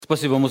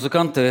Спасибо,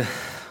 музыканты,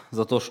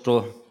 за то,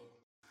 что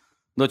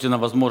даете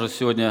нам возможность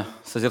сегодня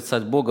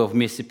созерцать Бога,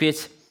 вместе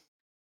петь.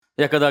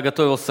 Я когда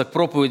готовился к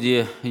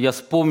проповеди, я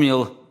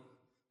вспомнил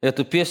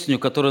эту песню,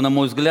 которая, на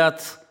мой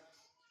взгляд,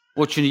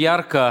 очень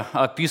ярко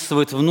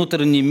описывает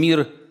внутренний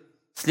мир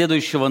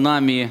следующего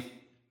нами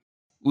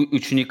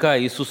ученика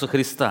Иисуса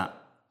Христа.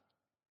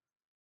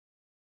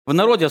 В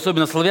народе,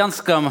 особенно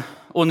славянском,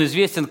 он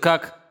известен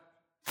как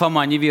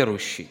Фома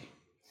неверующий.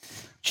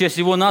 В честь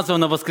его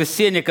названо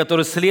воскресенье,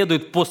 которое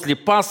следует после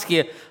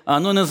Пасхи.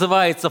 Оно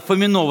называется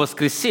Фомино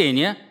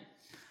воскресенье.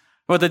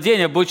 В этот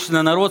день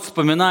обычно народ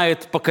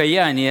вспоминает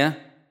покаяние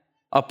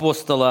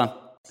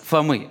апостола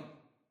Фомы.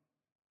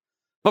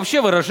 Вообще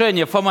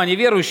выражение «Фома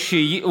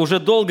неверующий» уже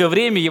долгое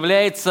время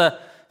является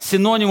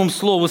синонимом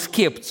слова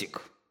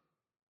 «скептик».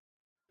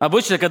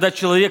 Обычно, когда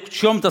человек в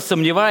чем-то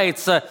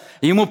сомневается,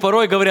 ему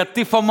порой говорят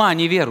 «ты Фома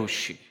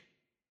неверующий».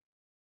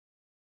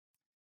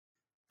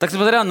 Так,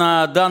 смотря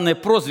на данное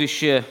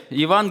прозвище,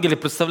 Евангелие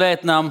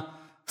представляет нам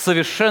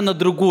совершенно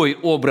другой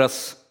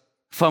образ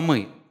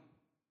Фомы.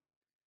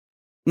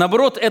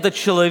 Наоборот, этот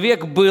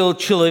человек был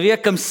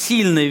человеком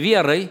сильной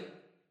верой,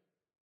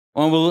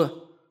 он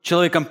был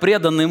человеком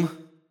преданным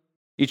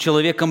и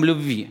человеком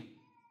любви.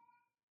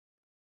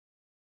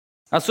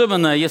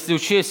 Особенно, если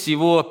учесть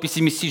его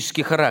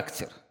пессимистический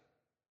характер.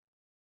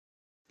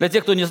 Для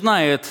тех, кто не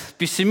знает,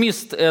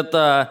 пессимист –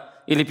 это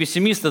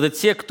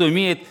те, кто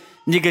имеет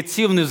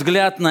негативный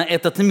взгляд на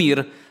этот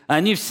мир.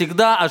 Они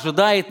всегда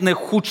ожидают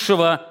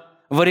наихудшего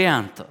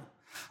варианта.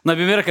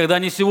 Например, когда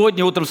они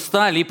сегодня утром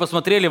встали и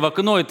посмотрели в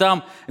окно, и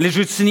там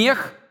лежит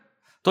снег,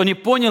 то они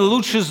поняли,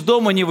 лучше из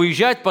дома не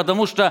выезжать,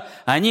 потому что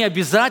они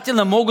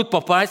обязательно могут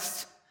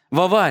попасть в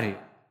аварию.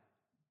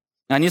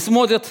 Они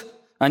смотрят,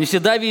 они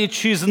всегда видят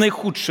через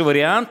наихудший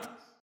вариант.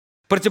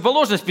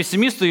 Противоположность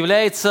пессимисту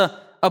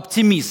является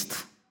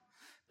оптимист,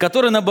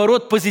 который,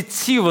 наоборот,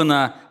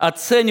 позитивно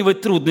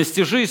оценивает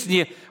трудности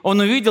жизни. Он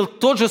увидел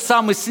тот же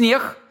самый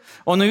снег,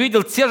 он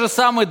увидел те же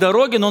самые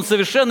дороги, но он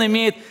совершенно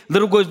имеет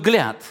другой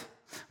взгляд.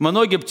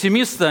 Многие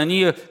оптимисты,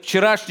 они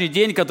вчерашний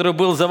день, который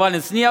был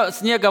завален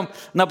снегом,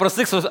 на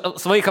простых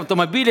своих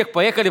автомобилях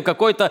поехали в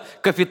какой-то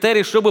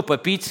кафетерий, чтобы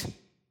попить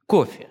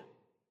кофе.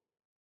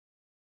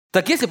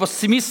 Так если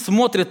пессимист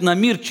смотрит на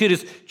мир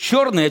через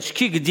черные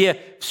очки,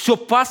 где все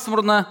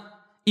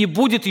пасмурно и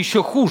будет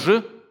еще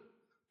хуже,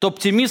 то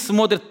оптимист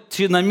смотрит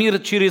на мир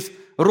через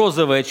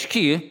розовые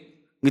очки,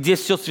 где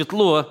все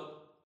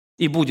светло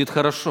и будет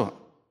хорошо.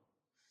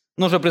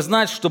 Нужно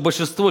признать, что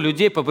большинство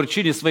людей по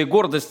причине своей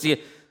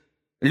гордости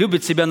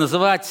любят себя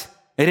называть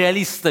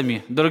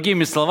реалистами.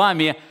 Другими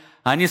словами,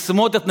 они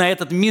смотрят на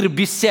этот мир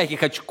без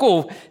всяких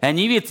очков, и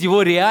они видят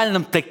его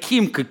реальным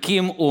таким,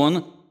 каким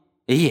он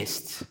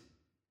есть.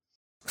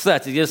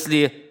 Кстати,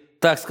 если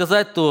так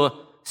сказать,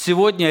 то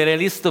сегодня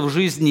реалистов в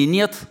жизни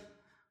нет,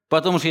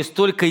 потому что есть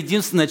только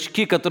единственные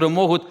очки, которые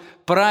могут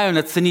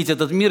правильно оценить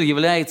этот мир,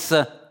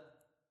 является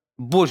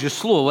Божье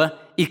Слово,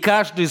 и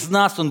каждый из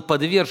нас, он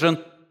подвержен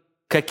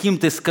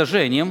каким-то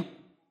искажениям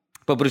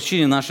по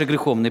причине нашей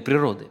греховной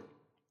природе.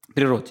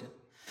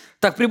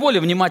 Так, при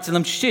более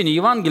внимательном чтении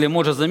Евангелия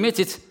можно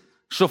заметить,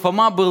 что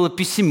Фома был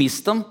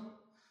пессимистом,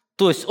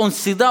 то есть он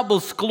всегда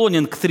был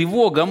склонен к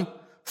тревогам,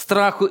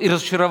 страху и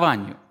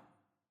разочарованию.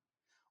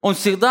 Он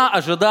всегда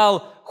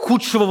ожидал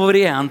худшего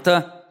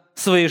варианта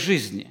своей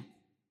жизни.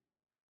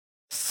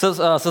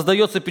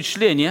 Создается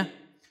впечатление,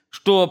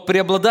 что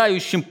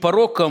преобладающим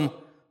пороком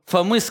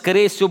Фомы,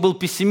 скорее всего, был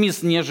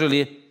пессимист,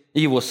 нежели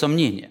его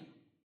сомнения.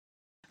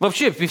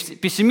 Вообще,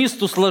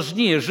 пессимисту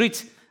сложнее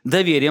жить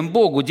доверием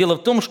Богу. Дело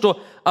в том,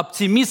 что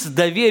оптимист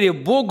доверие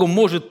Богу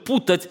может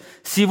путать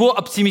с его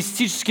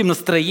оптимистическим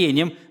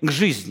настроением к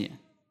жизни.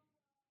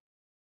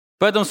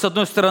 Поэтому, с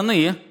одной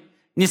стороны,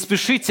 не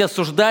спешите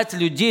осуждать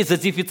людей за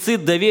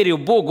дефицит доверия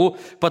Богу,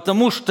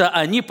 потому что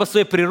они по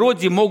своей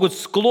природе могут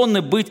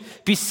склонны быть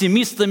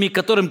пессимистами,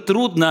 которым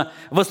трудно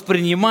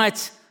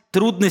воспринимать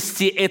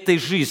трудности этой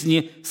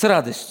жизни с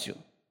радостью.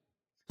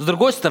 С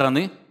другой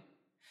стороны,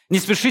 не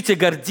спешите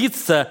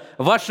гордиться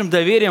вашим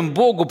доверием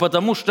Богу,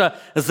 потому что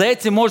за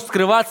этим может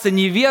скрываться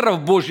не вера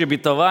в Божье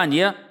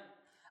обетование,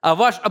 а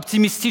ваш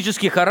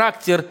оптимистический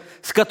характер,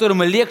 с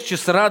которым легче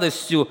с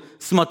радостью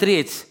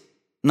смотреть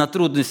на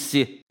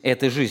трудности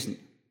этой жизни.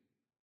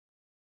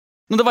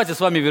 Давайте с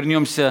вами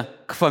вернемся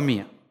к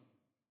Фоме.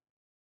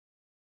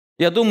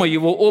 Я думаю,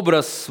 его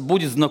образ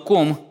будет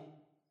знаком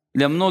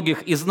для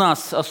многих из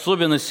нас,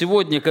 особенно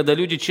сегодня, когда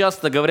люди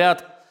часто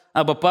говорят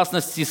об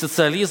опасности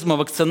социализма,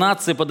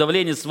 вакцинации,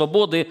 подавлении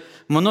свободы.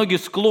 Многие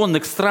склонны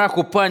к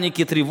страху,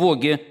 панике,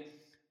 тревоге,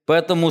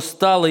 поэтому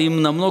стало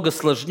им намного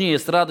сложнее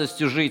с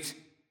радостью жить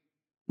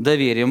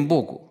доверием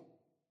Богу.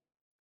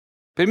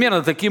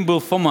 Примерно таким был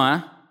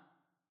Фома,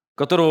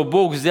 которого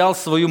Бог взял в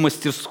свою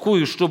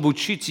мастерскую, чтобы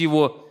учить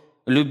его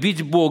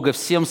любить Бога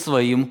всем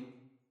своим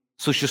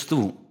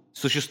существом.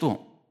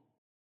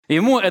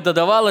 Ему это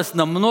давалось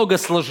намного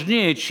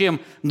сложнее, чем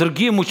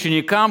другим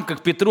ученикам,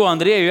 как Петру,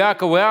 Андрею,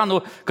 Иакову,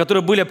 Иоанну,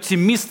 которые были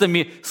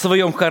оптимистами в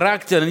своем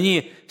характере.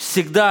 Они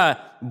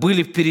всегда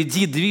были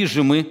впереди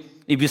движимы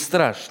и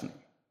бесстрашны.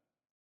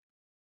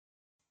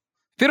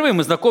 Впервые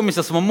мы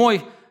знакомимся с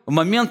Фомой в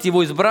момент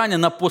его избрания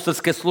на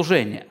апостольское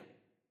служение.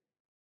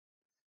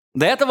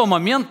 До этого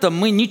момента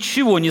мы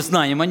ничего не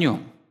знаем о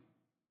нем.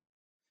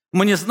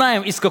 Мы не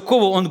знаем, из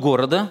какого он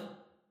города.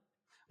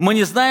 Мы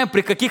не знаем,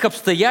 при каких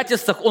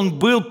обстоятельствах он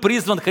был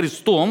призван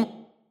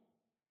Христом.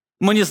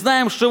 Мы не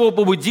знаем, что его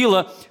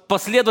побудило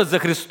последовать за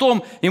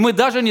Христом. И мы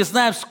даже не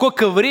знаем,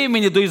 сколько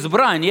времени до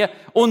избрания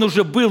он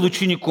уже был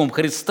учеником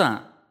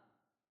Христа.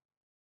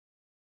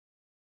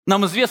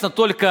 Нам известно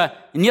только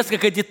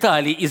несколько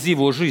деталей из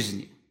его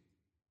жизни.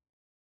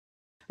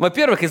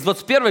 Во-первых, из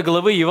 21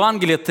 главы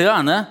Евангелия от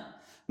Иоанна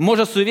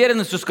можно с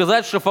уверенностью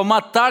сказать, что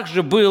Фома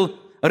также был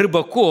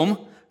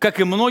рыбаком, как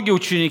и многие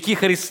ученики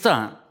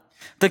Христа.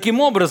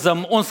 Таким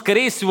образом, он,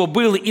 скорее всего,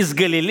 был из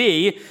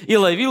Галилеи и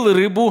ловил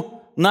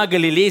рыбу на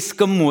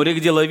Галилейском море,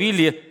 где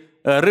ловили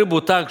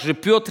рыбу также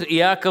Петр,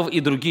 Иаков и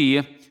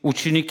другие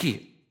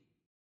ученики.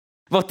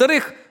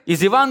 Во-вторых,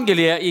 из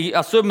Евангелия, и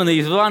особенно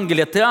из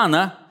Евангелия от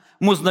Иоанна,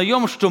 мы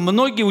узнаем, что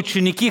многие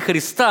ученики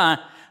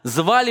Христа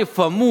звали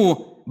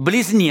Фому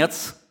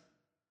близнец.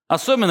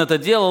 Особенно это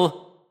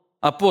делал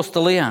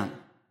апостол Иоанн.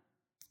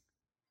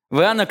 В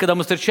Иоанна, когда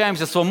мы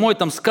встречаемся с Фомой,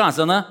 там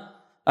сказано,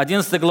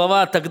 11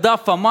 глава, «Тогда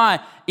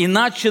Фома,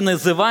 иначе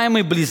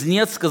называемый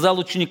близнец, сказал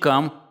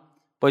ученикам,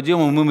 пойдем,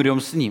 и мы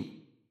умрем с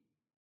ним».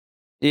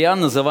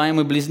 Иоанн,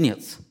 называемый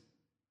близнец.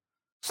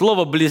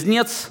 Слово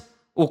 «близнец»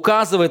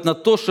 указывает на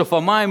то, что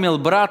Фома имел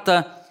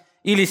брата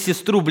или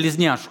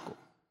сестру-близняшку.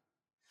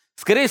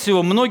 Скорее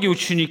всего, многие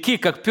ученики,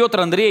 как Петр,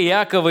 Андрей,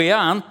 Иаков и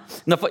Иоанн,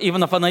 и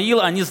Нафанаил,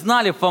 они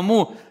знали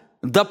Фому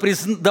до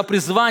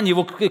призвания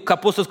его к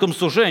апостольскому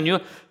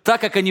служению,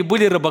 так как они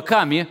были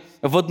рыбаками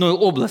в одной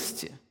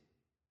области.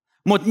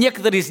 Вот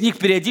некоторые из них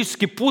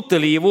периодически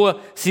путали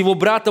его с его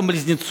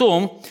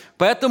братом-близнецом,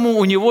 поэтому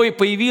у него и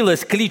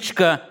появилась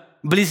кличка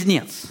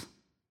 «Близнец».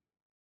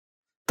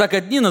 Так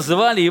одни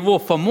называли его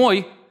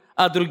Фомой,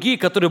 а другие,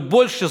 которые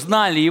больше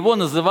знали его,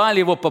 называли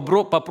его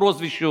по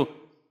прозвищу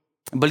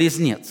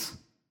 «Близнец».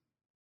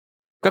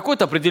 В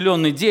какой-то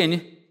определенный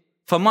день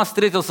Фома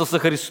встретился со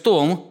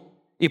Христом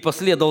и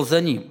последовал за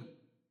ним.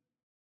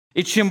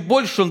 И чем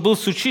больше он был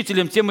с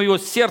учителем, тем его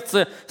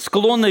сердце,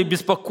 склонное к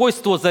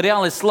беспокойству,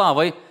 озарялось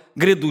славой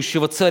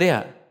грядущего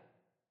царя.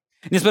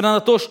 Несмотря на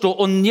то, что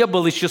он не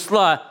был из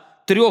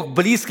числа 3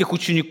 близких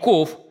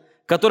учеников,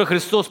 которых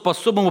Христос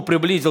по-особому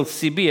приблизил к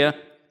себе,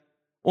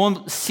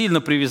 он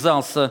сильно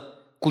привязался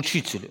к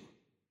учителю.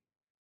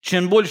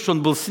 Чем больше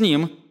он был с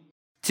ним,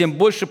 тем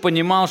больше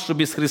понимал, что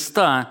без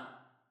Христа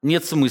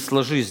нет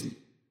смысла жизни.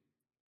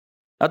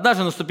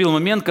 Однажды наступил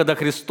момент, когда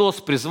Христос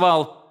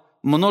призвал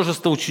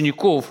множество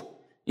учеников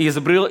и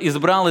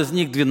избрал из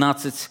них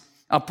 12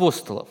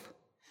 апостолов.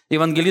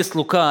 Евангелист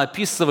Лука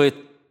описывает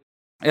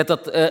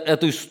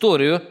эту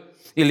историю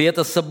или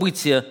это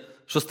событие.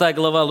 6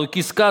 глава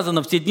Луки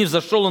сказано: «В те дни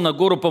взошел он на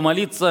гору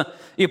помолиться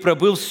и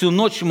пробыл всю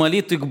ночь в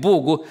молитве к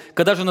Богу.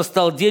 Когда же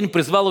настал день,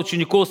 призвал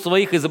учеников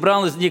своих,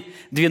 избрал из них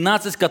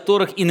 12,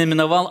 которых и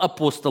наименовал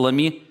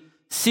апостолами: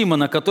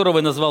 Симона, которого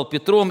и назвал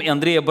Петром, и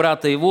Андрея,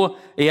 брата его,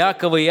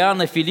 Иакова,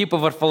 Иоанна, Филиппа,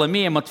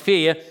 Варфоломея,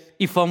 Матфея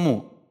и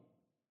Фому».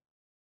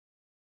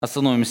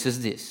 Остановимся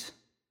здесь.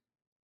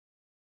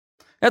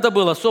 Это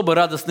был особо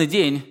радостный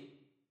день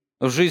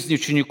в жизни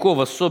учеников,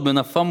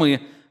 особенно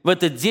Фомы. В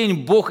этот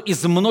день Бог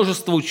из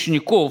множества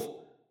учеников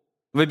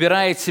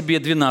выбирает себе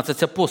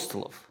 12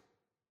 апостолов.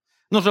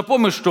 Нужно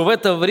помнить, что в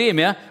это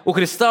время у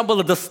Христа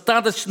было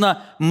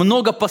достаточно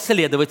много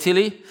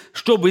последователей,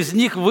 чтобы из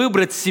них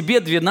выбрать себе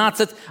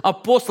 12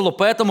 апостолов.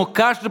 Поэтому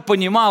каждый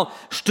понимал,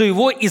 что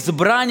его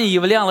избрание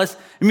являлось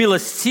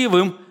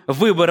милостивым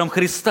выбором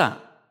Христа.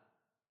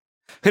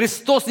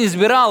 Христос не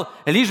избирал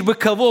лишь бы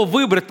кого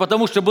выбрать,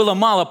 потому что было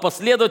мало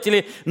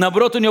последователей.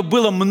 Наоборот, у него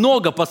было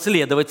много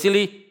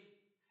последователей.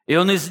 И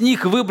он из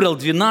них выбрал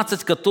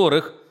 12,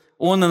 которых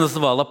он и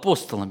назвал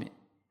апостолами.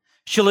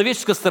 С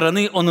человеческой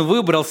стороны он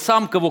выбрал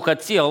сам, кого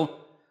хотел,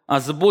 а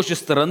с Божьей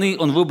стороны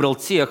он выбрал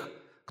тех,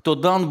 кто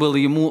дан был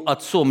ему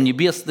Отцом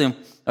Небесным,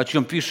 о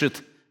чем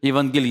пишет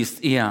евангелист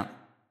Иоанн.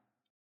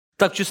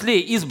 Так в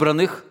числе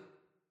избранных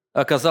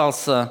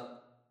оказался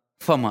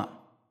Фома.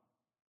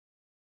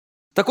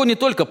 Так он не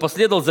только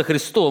последовал за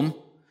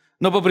Христом,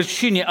 но по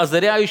причине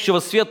озаряющего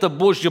света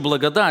Божьей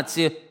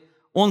благодати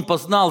он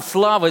познал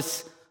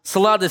сладость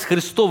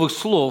Христовых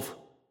слов,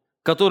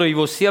 которые в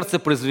его сердце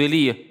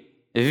произвели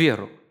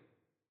веру.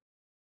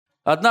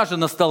 Однажды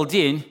настал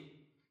день,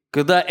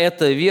 когда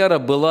эта вера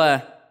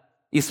была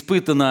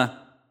испытана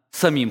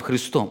самим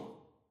Христом.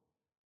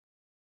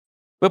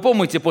 Вы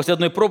помните, после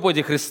одной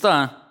проповеди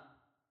Христа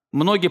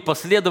многие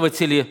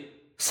последователи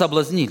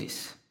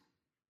соблазнились.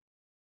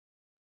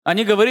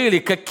 Они говорили: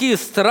 какие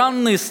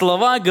странные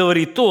слова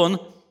говорит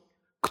он,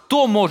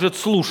 кто может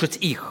слушать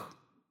их?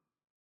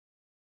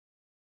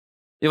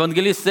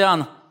 Евангелист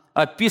Иоанн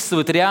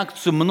описывает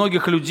реакцию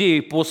многих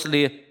людей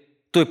после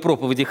той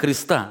проповеди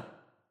Христа.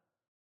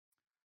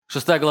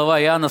 6 глава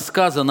Иоанна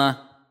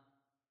сказано: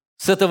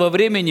 «С этого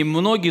времени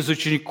многие из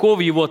учеников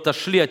его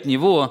отошли от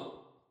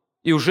него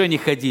и уже не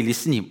ходили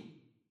с ним».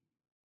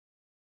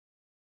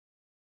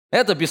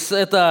 Это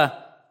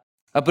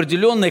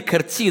определенная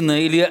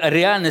картина или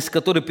реальность,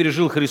 которую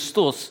пережил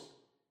Христос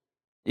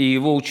и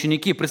Его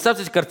ученики.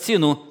 Представьте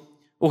картину.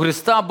 У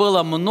Христа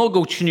было много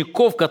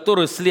учеников,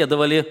 которые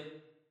следовали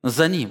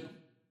за Ним.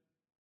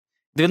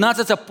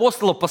 12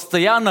 апостолов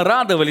постоянно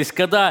радовались,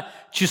 когда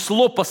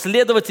число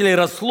последователей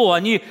росло.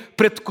 Они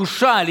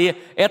предвкушали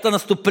это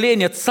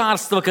наступление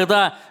царства,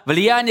 когда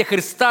влияние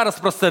Христа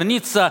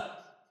распространится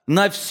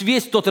на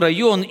весь тот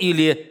район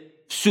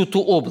или всю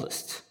ту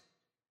область.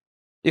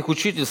 Их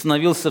учитель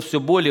становился все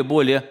более и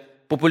более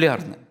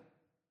популярным.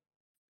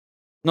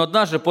 Но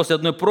однажды после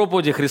одной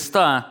проповеди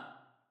Христа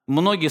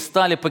многие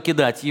стали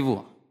покидать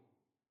Его.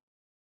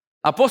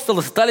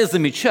 Апостолы стали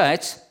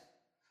замечать,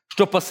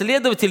 что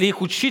последователи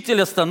их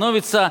учителя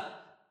становятся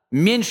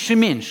меньше и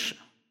меньше.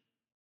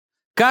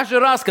 Каждый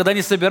раз, когда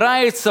они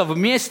собираются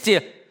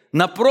вместе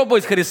на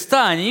проповедь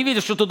Христа, они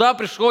видят, что туда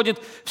приходит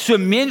все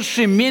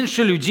меньше и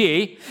меньше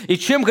людей. И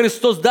чем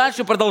Христос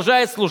дальше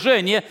продолжает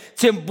служение,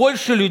 тем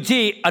больше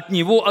людей от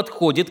Него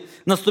отходит.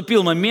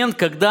 Наступил момент,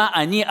 когда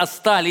они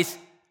остались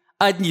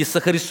одни со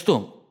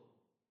Христом.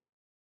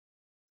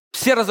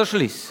 Все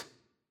разошлись.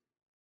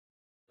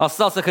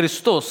 Остался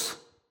Христос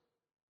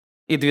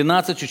и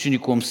 12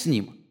 учеников с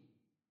Ним.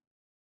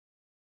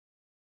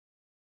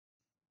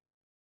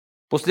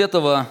 После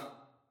этого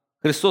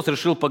Христос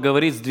решил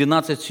поговорить с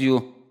 12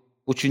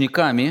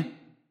 учениками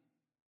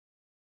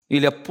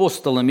или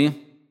апостолами,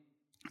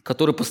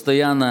 которые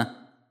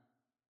постоянно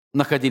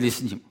находились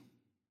с Ним.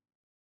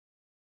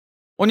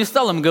 Он не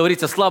стал им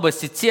говорить о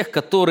слабости тех,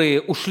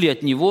 которые ушли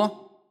от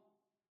Него.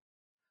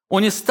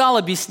 Он не стал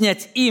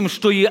объяснять им,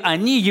 что и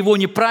они Его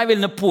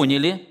неправильно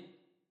поняли.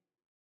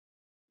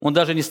 Он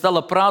даже не стал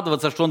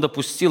оправдываться, что он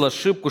допустил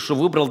ошибку, что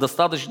выбрал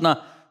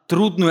достаточно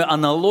трудную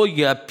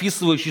аналогию,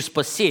 описывающую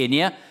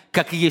спасение,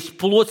 как есть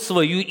плоть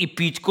свою и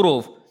пить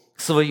кровь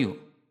свою.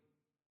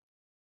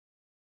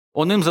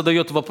 Он им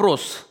задает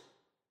вопрос,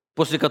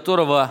 после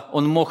которого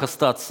он мог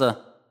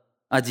остаться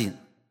один.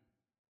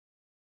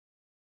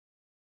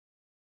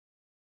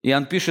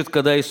 Иоанн пишет,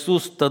 тогда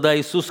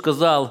Иисус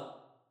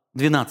сказал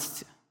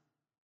 12.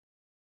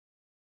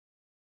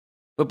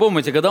 Вы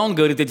помните, когда Он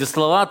говорит эти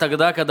слова,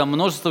 тогда, когда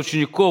множество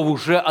учеников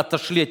уже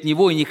отошли от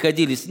Него и не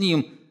ходили с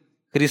Ним,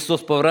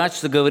 Христос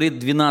поворачивается и говорит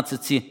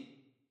 12,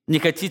 не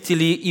хотите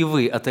ли и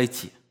вы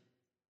отойти?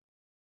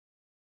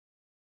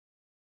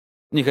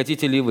 Не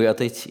хотите ли вы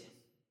отойти?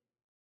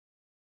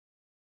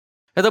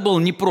 Это был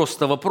не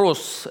просто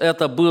вопрос,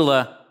 это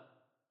было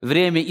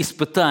время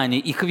испытаний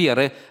их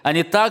веры.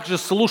 Они также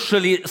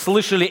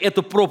слышали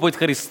эту проповедь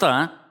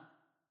Христа.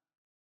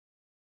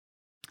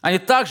 Они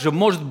также,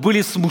 может,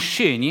 были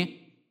смущены,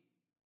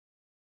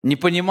 не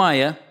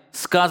понимая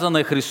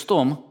сказанное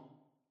Христом.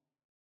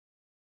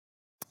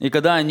 И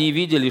когда они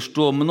видели,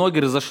 что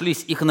многие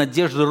разошлись, их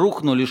надежды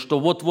рухнули, что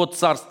вот-вот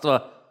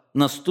царство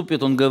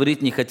наступит, Он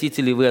говорит, не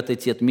хотите ли вы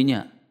отойти от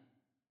Меня?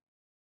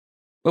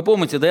 Вы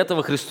помните, до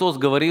этого Христос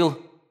говорил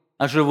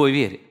о живой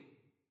вере.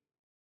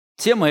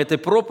 Тема этой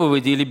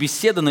проповеди или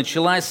беседы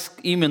началась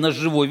именно с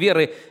живой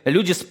веры.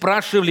 Люди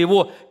спрашивали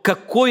Его,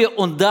 какое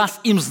Он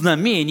даст им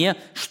знамение,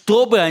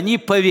 чтобы они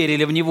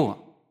поверили в Него.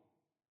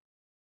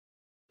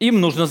 Им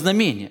нужно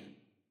знамение.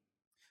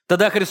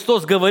 Тогда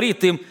Христос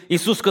говорит им,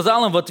 Иисус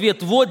сказал им в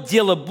ответ, вот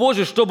дело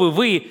Божие, чтобы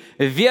вы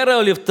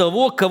веровали в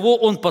того, кого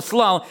Он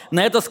послал.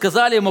 На это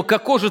сказали Ему,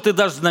 какое же ты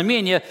дашь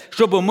знамение,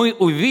 чтобы мы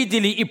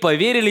увидели и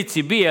поверили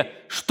Тебе,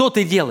 что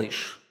ты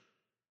делаешь.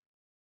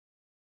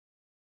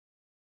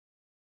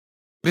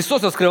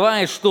 Христос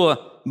раскрывает,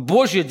 что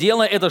Божье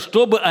дело – это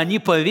чтобы они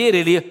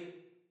поверили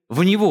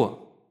в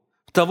Него,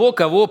 в того,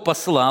 кого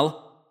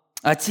послал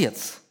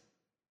Отец.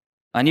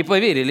 Они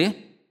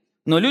поверили,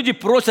 но люди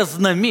просят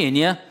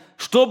знамения,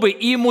 чтобы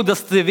им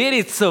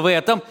удостовериться в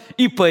этом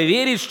и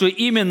поверить, что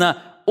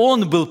именно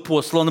Он был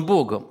послан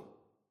Богом.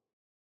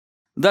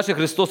 Дальше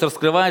Христос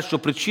раскрывает, что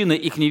причина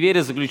их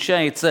неверия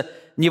заключается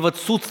не в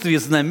отсутствии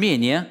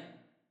знамения,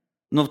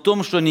 но в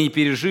том, что они не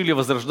пережили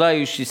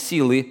возрождающие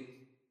силы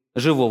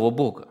живого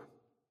Бога.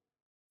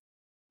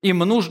 Им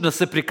нужно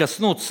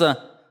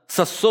соприкоснуться с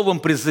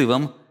особым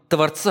призывом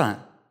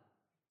Творца.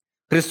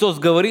 Христос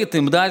говорит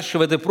им дальше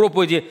в этой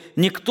проповеди,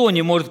 «Никто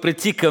не может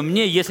прийти ко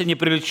мне, если не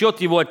привлечет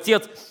его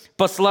Отец,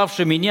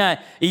 пославший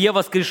меня, и я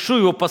воскрешу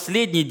его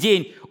последний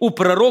день». У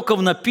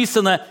пророков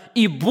написано,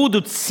 «И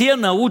будут все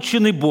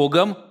научены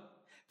Богом,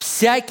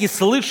 всякий,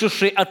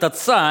 слышавший от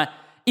Отца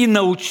и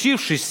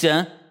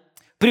научившийся,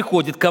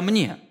 приходит ко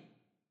мне».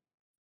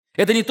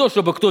 Это не то,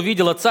 чтобы кто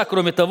видел Отца,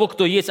 кроме того,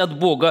 кто есть от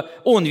Бога.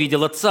 Он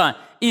видел Отца.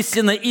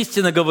 Истинно,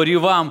 истинно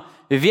говорю вам,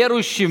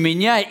 верующий в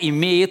Меня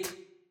имеет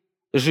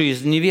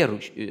жизнь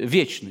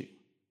вечную.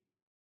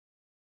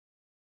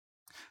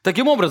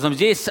 Таким образом,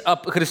 здесь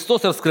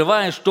Христос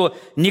раскрывает, что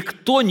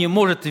никто не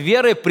может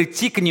верой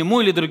прийти к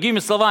Нему, или другими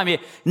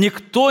словами,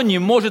 никто не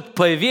может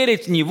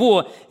поверить в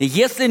Него,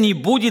 если не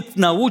будет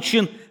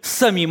научен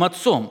самим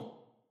Отцом.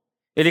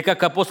 Или,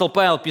 как апостол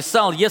Павел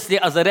писал, если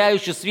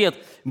озаряющий свет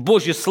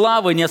Божьей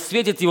славы не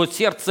осветит его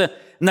сердце,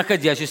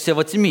 находящееся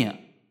во тьме.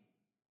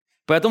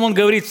 Поэтому он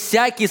говорит,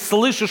 всякий,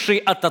 слышавший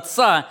от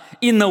Отца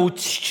и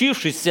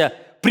научившийся,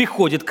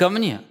 приходит ко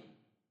мне».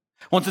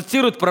 Он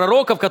цитирует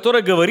пророков,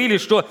 которые говорили,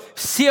 что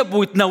все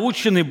будут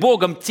научены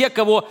Богом, те,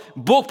 кого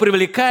Бог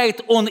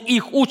привлекает, Он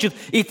их учит.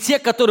 И те,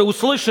 которые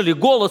услышали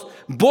голос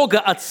Бога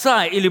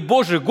Отца или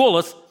Божий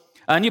голос,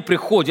 они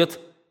приходят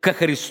ко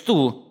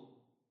Христу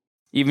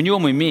и в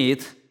Нем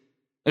имеют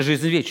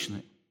жизнь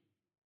вечную.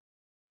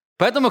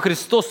 Поэтому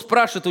Христос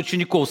спрашивает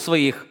учеников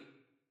своих: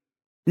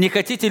 «Не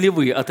хотите ли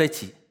вы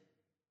отойти?»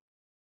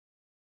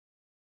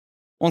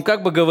 Он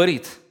как бы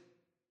говорит: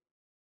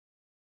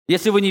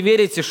 если вы не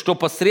верите, что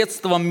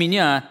посредством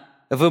Меня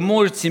вы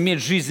можете иметь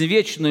жизнь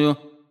вечную,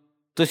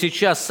 то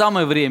сейчас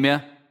самое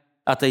время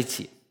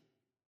отойти.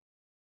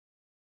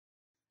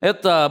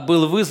 Это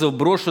был вызов,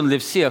 брошен для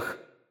всех,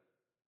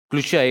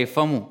 включая и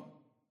Фому.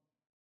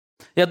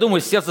 Я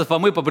думаю, сердце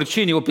Фомы по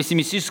причине его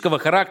пессимистического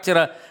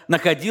характера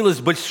находилось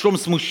в большом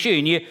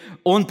смущении.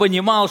 Он не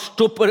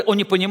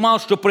понимал,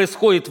 что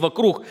происходит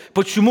вокруг,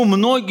 почему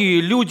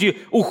многие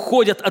люди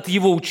уходят от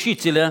его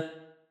учителя,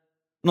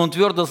 но он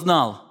твердо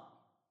знал,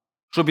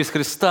 что без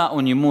Христа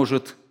он не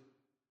может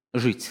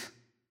жить.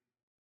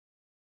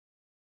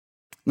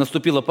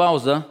 Наступила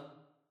пауза.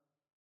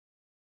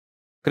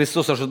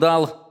 Христос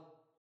ожидал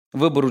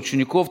выбор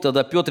учеников.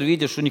 Тогда Петр,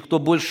 видя, что никто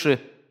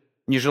больше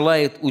не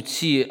желает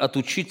уйти от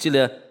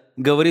учителя,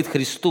 говорит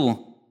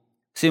Христу.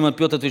 Симон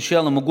Петр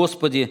отвечал ему: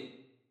 «Господи,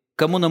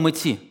 кому нам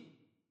идти?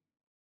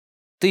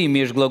 Ты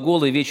имеешь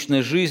глаголы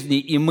вечной жизни,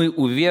 и мы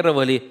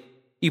уверовали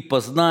и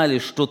познали,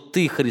 что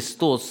Ты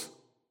Христос,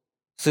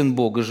 Сын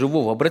Бога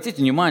Живого».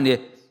 Обратите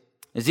внимание,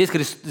 здесь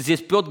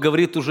Петр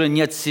говорит уже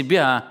не от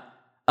себя,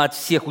 а от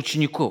всех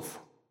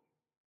учеников.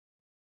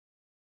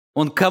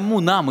 Он: «Кому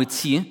нам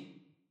идти?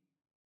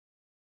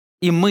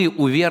 И мы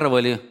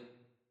уверовали,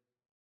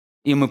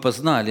 и мы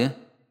познали,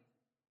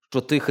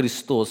 что Ты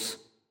Христос,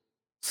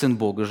 Сын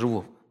Бога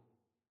Живого».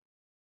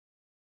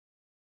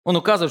 Он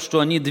указывает,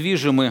 что они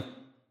движимы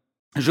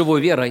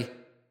живой верой.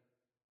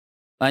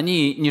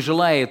 Они не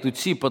желают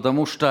уйти,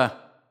 потому что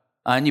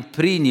они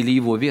приняли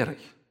Его верой.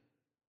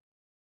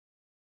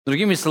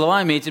 Другими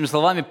словами, этими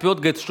словами Петр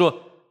говорит,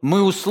 что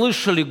мы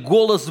услышали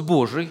голос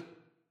Божий.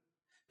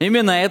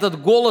 Именно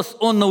этот голос,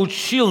 Он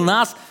научил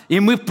нас,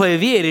 и мы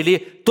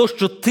поверили в то,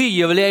 что Ты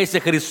являешься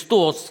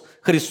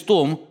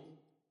Христом,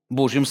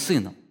 Божьим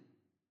Сыном.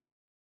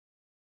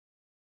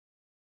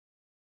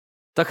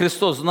 Так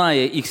Христос,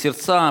 зная их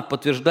сердца,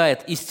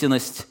 подтверждает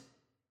истинность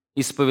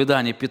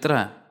исповедания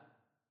Петра.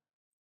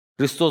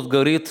 Христос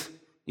говорит,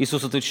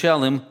 Иисус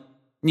отвечал им: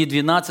 «Не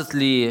 12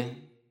 ли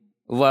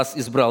вас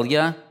избрал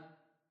Я,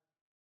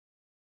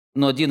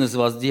 но один из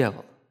вас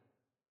дьявол».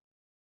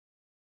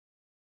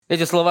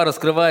 Эти слова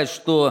раскрывают,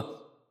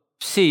 что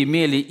все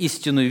имели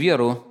истинную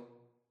веру,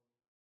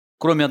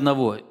 кроме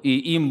одного, и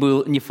им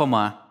был не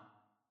Фома,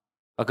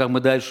 а, как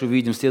мы дальше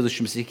увидим в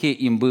следующем стихе,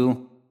 им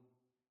был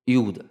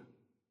Иуда.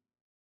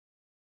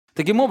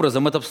 Таким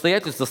образом, это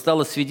обстоятельство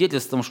стало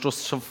свидетельством, что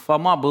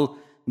Фома был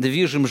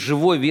движим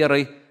живой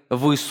верой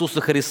в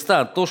Иисуса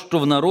Христа. То, что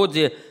в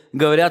народе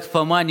говорят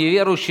Фома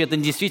неверующий, это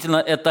действительно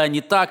это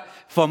не так.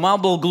 Фома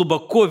был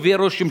глубоко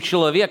верующим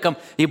человеком,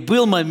 и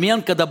был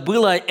момент, когда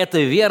была эта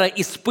вера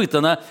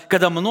испытана,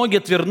 когда многие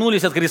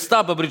отвернулись от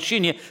Христа по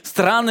причине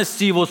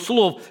странности Его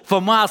слов.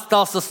 Фома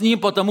остался с Ним,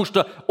 потому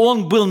что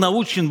он был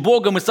научен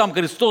Богом, и сам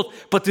Христос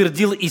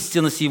подтвердил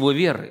истинность его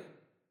веры.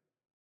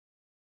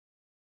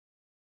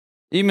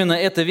 Именно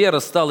эта вера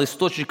стала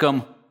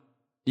источником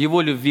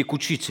его любви к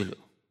учителю.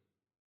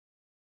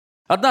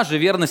 Однажды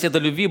верность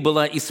этой любви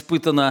была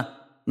испытана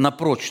на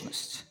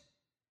прочность.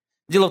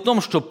 Дело в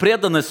том, что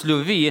преданность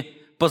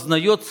любви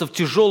познается в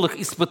тяжелых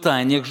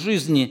испытаниях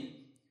жизни.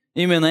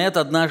 Именно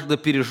это однажды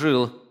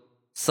пережил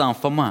сам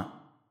Фома.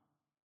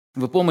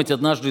 Вы помните,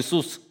 однажды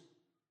Иисус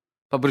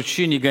по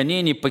причине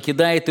гонений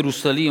покидает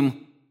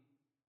Иерусалим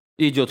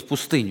и идет в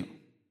пустыню.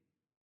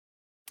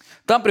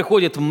 Там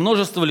приходит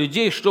множество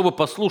людей, чтобы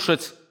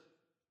послушать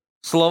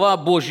слова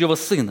Божьего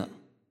Сына.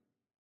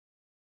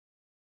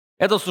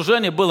 Это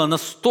служение было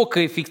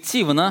настолько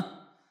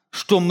эффективно,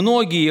 что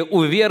многие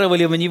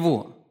уверовали в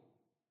него.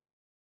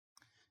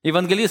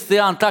 Евангелист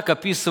Иоанн так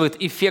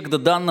описывает эффект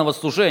данного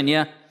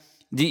служения.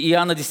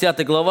 Иоанна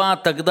 10 глава: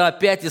 «Тогда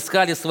опять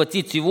искали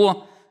схватить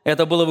его,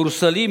 это было в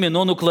Иерусалиме,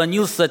 но он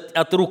уклонился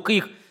от рук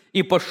их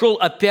и пошел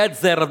опять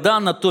за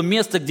Иордан на то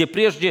место, где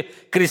прежде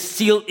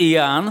крестил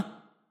Иоанн,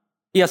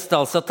 и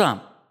остался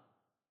там.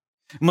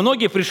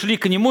 Многие пришли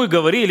к нему и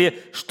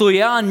говорили, что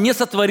Иоанн не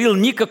сотворил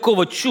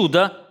никакого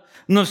чуда,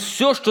 но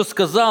все, что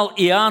сказал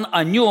Иоанн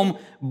о нем,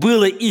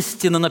 было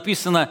истинно».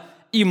 Написано: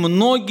 «И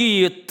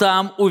многие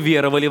там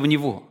уверовали в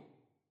него».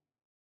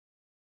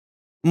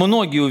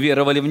 Многие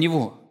уверовали в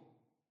него.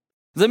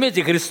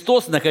 Заметьте,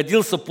 Христос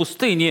находился в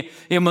пустыне,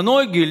 и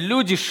многие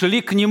люди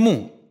шли к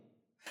Нему.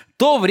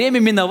 То время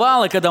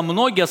миновало, когда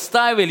многие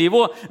оставили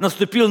Его,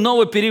 наступил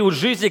новый период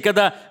жизни,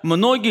 когда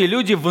многие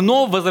люди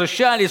вновь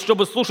возвращались,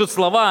 чтобы слушать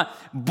слова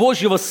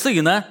Божьего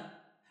Сына,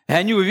 и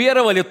они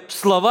уверовали в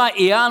слова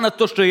Иоанна,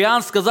 то, что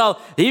Иоанн сказал: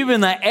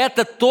 именно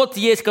это тот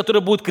есть,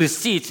 который будет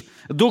крестить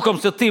Духом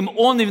Святым,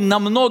 он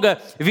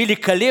намного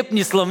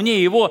великолепнее,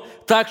 славнее его,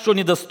 так что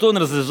недостоин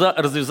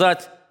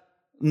развязать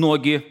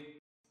ноги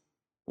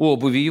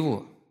обуви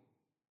его.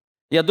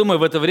 Я думаю,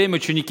 в это время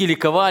ученики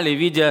ликовали,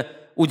 видя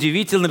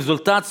удивительный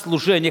результат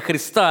служения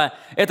Христа.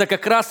 Это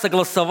как раз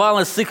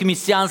согласовалось с их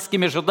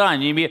мессианскими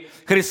ожиданиями.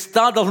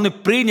 Христа должны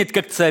принять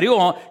как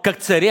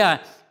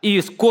царя,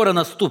 и скоро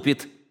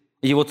наступит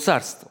его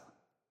царство.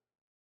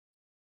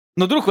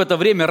 Но вдруг в это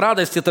время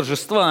радости и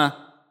торжества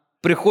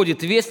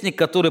приходит вестник,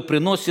 который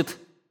приносит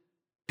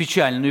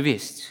печальную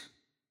весть.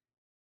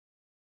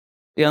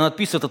 И он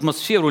описывает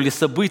атмосферу или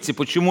события,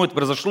 почему это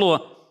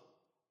произошло.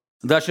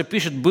 Дальше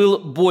пишет: «Был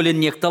болен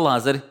некто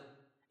Лазарь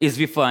из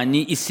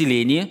Вифании, из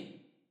селения,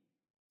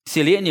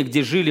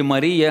 где жили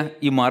Мария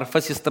и Марфа,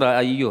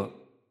 сестра ее.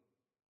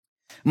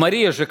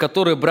 Мария же,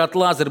 которой брат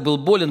Лазарь был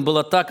болен,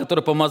 была та,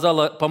 которая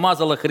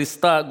помазала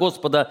Христа,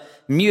 Господа,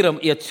 миром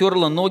и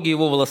оттерла ноги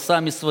его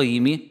волосами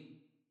своими.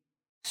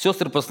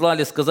 Сестры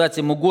послали сказать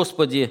ему: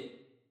 Господи,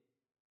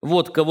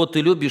 вот кого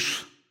ты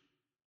любишь,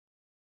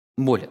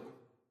 болен».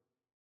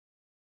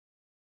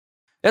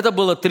 Это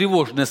было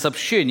тревожное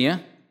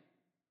сообщение,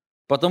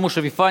 потому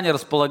что Вифания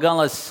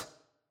располагалась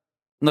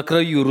на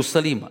краю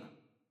Иерусалима.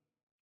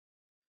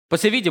 По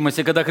всей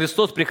видимости, когда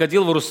Христос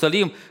приходил в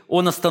Иерусалим,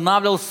 Он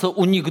останавливался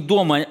у них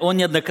дома, Он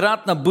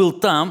неоднократно был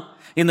там,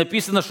 и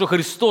написано, что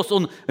Христос,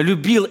 Он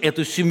любил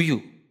эту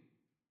семью.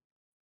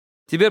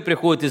 Теперь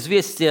приходит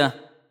известие,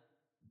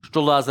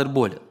 что Лазарь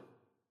болен.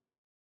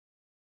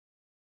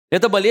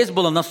 Эта болезнь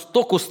была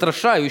настолько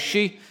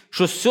устрашающей,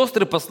 что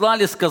сестры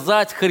послали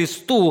сказать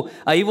Христу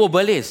о его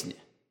болезни.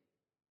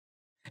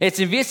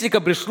 Этим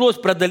вестникам пришлось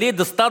преодолеть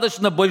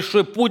достаточно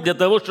большой путь для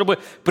того, чтобы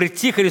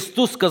прийти к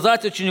Христу,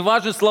 сказать очень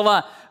важные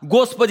слова: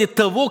 «Господи,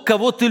 того,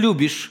 кого Ты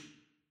любишь,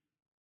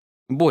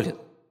 болен».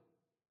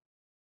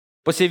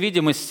 По всей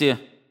видимости,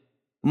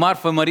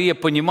 Марфа и Мария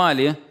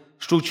понимали,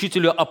 что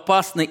учителю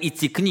опасно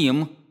идти к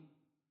ним,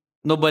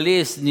 но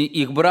болезнь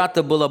их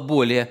брата была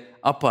более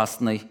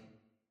опасной.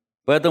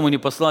 Поэтому они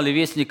послали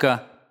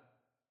вестника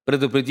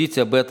предупредить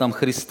об этом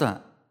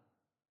Христа.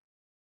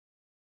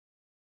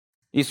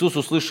 Иисус,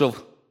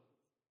 услышав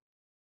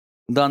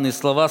данные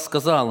слова,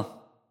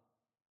 сказал: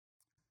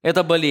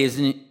 «Эта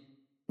болезнь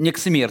не к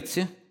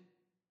смерти,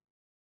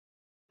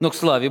 но к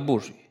славе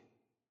Божьей.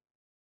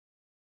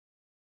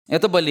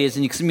 Эта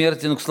болезнь не к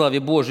смерти, но к славе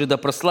Божьей, да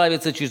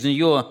прославится через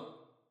нее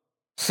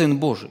Сын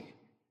Божий».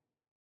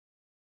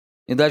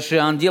 И дальше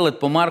Иоанн делает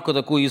по Марку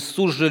такую: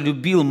 «Иисус же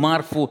любил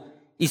Марфу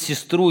и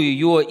сестру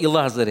ее, и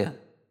Лазаря».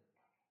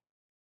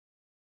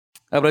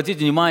 Обратите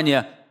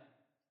внимание,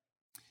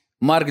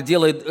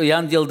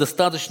 Иоанн делает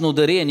достаточно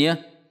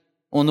ударения.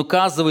 Он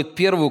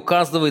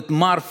указывает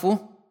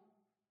Марфу,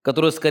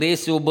 которая, скорее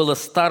всего, была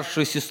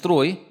старшей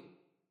сестрой.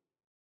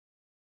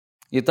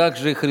 И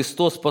также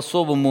Христос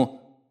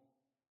по-особому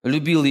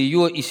любил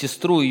ее и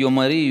сестру ее,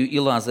 Марию и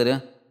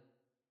Лазаря.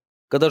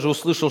 Когда же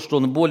услышал, что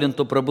он болен,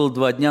 то пробыл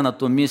 2 дня на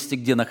том месте,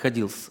 где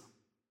находился.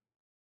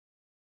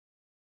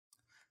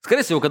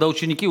 Скорее всего, когда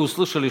ученики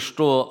услышали,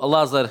 что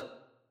Лазарь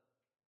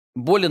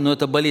болен, но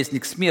это болезнь не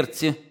к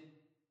смерти,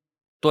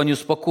 то они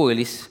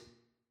успокоились.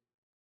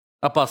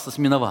 Опасность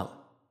миновала.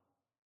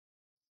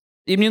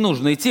 Им не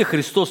нужно идти,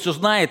 Христос все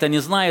знает, они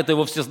знают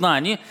его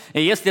всезнание.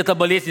 И если это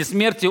болезнь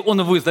смерти,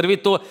 он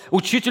выздоровеет, то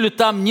учителю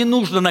там не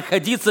нужно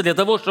находиться для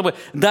того, чтобы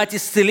дать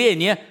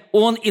исцеление,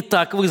 он и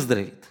так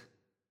выздоровеет.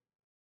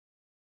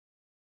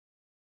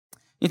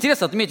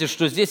 Интересно отметить,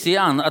 что здесь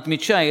Иоанн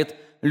отмечает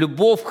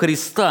любовь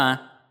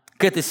Христа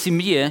к этой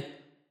семье.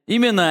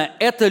 Именно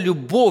эта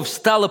любовь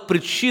стала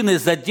причиной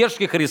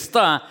задержки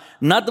Христа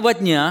на 2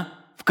 дня,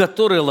 в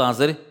которые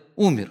Лазарь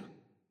умер.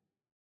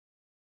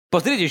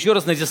 Посмотрите еще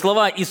раз на эти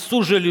слова.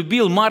 «Иисус же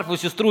любил Марфу,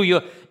 сестру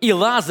ее, и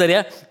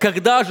Лазаря.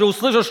 Когда же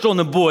услышал, что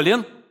он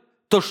болен,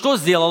 то что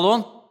сделал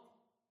он?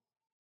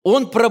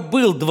 Он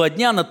пробыл 2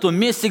 дня на том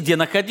месте, где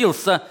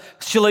находился».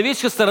 С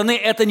человеческой стороны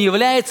это не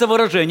является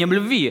выражением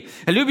любви.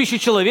 Любящий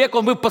человек,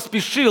 он бы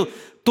поспешил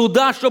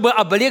туда, чтобы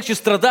облегчить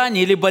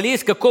страдания или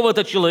болезнь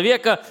какого-то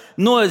человека,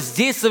 но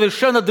здесь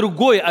совершенно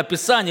другое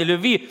описание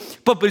любви.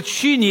 По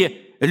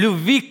причине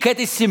любви к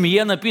этой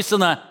семье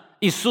написано: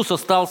 Иисус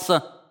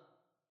остался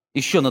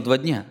еще на 2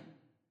 дня.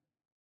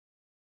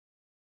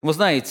 Вы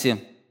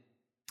знаете,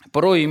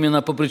 порой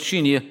именно по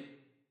причине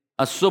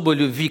особой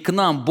любви к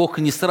нам Бог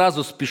не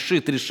сразу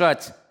спешит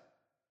решать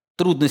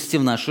трудности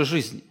в нашей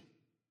жизни.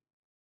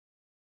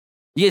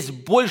 Есть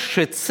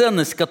большая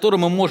ценность, которую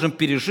мы можем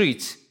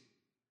пережить.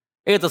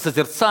 Это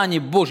созерцание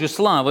Божьей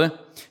славы.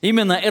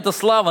 Именно эта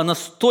слава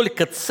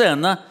настолько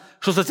ценна,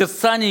 что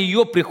созерцание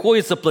ее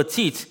приходится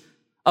платить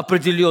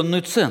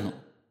определенную цену.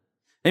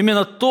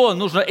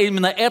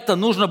 Именно это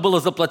нужно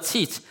было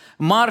заплатить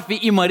Марфе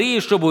и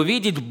Марии, чтобы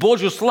увидеть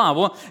Божью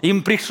славу.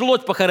 Им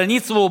пришлось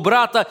похоронить своего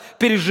брата,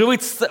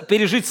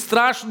 пережить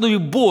страшную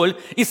боль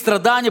и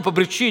страдания по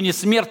причине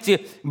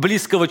смерти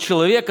близкого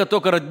человека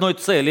только ради одной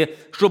цели,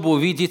 чтобы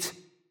увидеть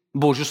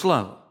Божью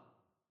славу.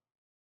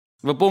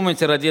 Вы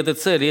помните, ради этой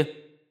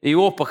цели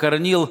Иов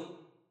похоронил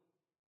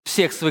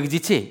всех своих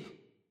детей.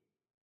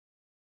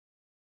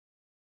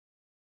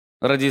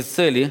 ради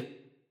цели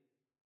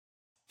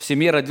в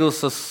семье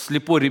родился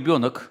слепой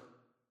ребенок,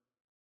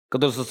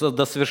 который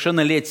до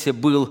совершеннолетия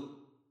был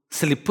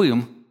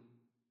слепым,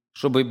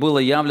 чтобы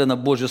была явлена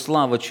Божья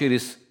слава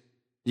через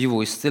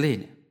его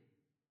исцеление.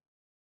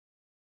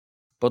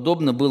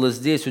 Подобно было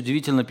здесь,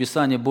 удивительное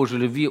Писание Божьей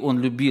любви. Он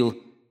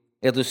любил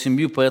эту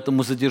семью,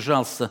 поэтому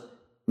задержался,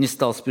 не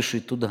стал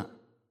спешить туда.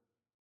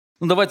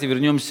 Ну, давайте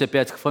вернемся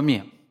опять к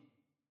Фоме.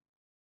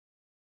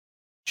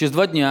 Через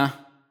 2 дня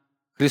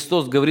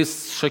Христос говорит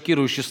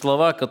шокирующие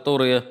слова,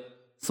 которые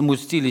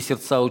смутили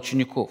сердца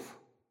учеников.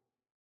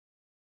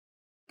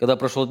 Когда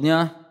прошло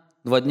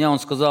 2 дня, Он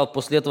сказал,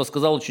 после этого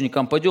сказал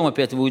ученикам: «Пойдем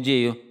опять в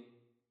Иудею».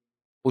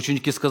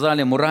 Ученики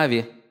сказали ему: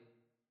 «Рави,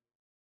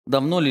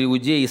 давно ли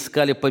иудеи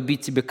искали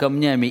побить тебя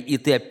камнями, и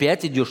ты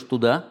опять идешь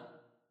туда?»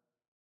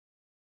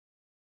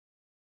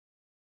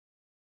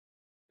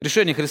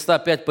 Решение Христа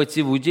опять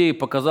пойти в Иудею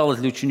показалось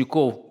для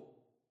учеников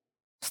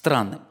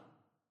странным.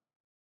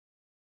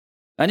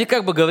 Они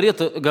как бы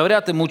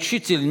говорят им: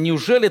 «Учитель,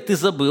 неужели ты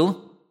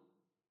забыл,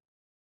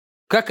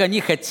 как они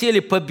хотели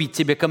побить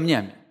тебя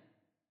камнями?»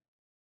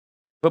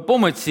 Вы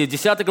помните,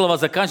 10 глава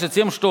заканчивается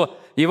тем, что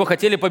его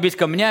хотели побить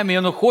камнями, и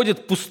он уходит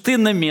в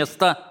пустынное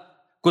место,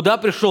 куда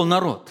пришел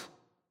народ.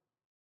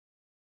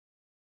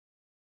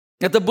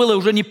 Это было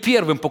уже не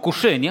первым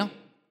покушением,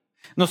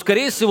 но,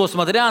 скорее всего,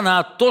 смотря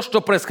на то,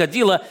 что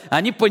происходило,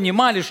 они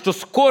понимали, что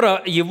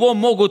скоро его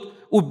могут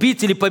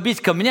убить или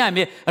побить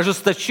камнями,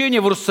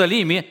 ожесточение в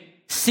Иерусалиме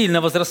сильно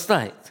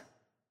возрастает.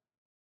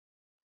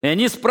 И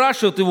они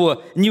спрашивают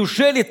его: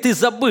 «Неужели ты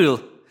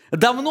забыл?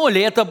 Давно ли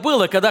это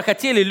было, когда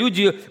хотели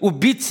люди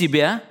убить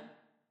тебя?»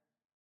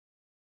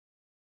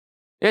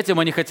 Этим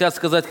они хотят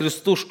сказать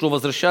Христу, что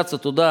возвращаться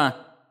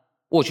туда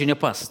очень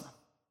опасно.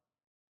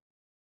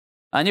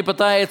 Они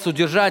пытаются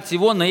удержать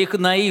его, на их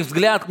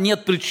взгляд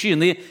нет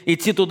причины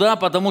идти туда,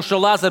 потому что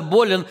Лазарь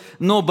болен,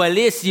 но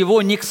болезнь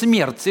его не к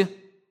смерти.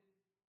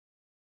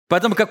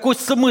 Поэтому какой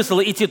смысл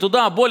идти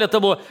туда? Более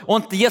того,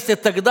 он, если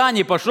тогда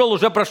не пошел,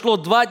 уже прошло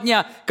 2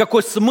 дня,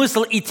 какой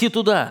смысл идти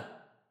туда?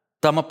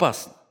 Там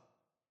опасно.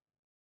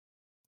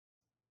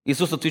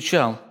 Иисус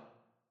отвечал: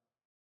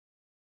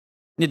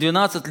 «Не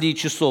 12 ли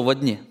часов во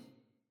дне?»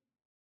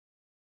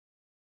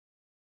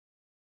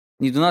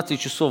 Не 12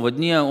 часов во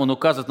дне, он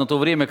указывает на то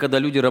время, когда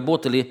люди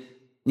работали.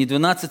 Не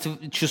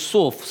 12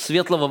 часов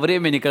светлого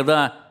времени,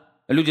 когда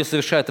люди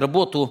совершают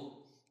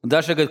работу.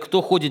 Даже, говорит,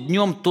 кто ходит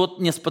днем, тот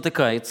не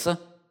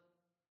спотыкается,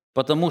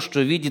 потому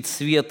что видит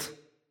свет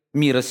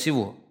мира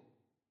сего.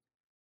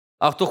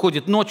 А кто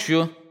ходит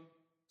ночью,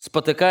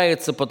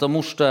 спотыкается,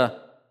 потому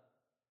что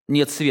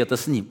нет света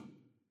с ним.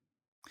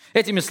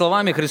 Этими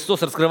словами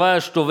Христос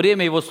раскрывает, что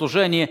время Его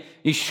служения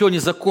еще не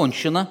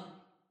закончено.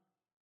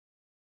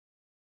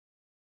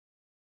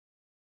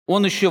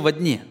 Он еще во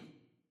дне.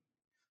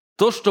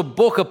 То, что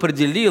Бог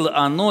определил,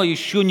 оно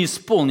еще не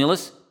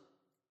исполнилось,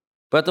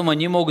 поэтому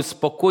они могут в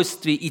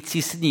спокойствии идти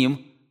с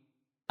Ним.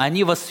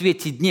 Они во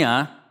свете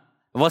дня,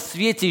 во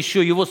свете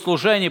еще Его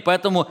служения,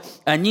 поэтому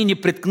они не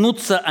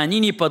приткнутся,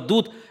 они не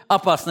падут,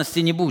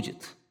 опасности не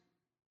будет.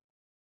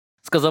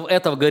 Сказав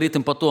это, говорит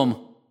им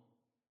потом: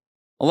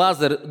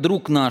 «Лазарь,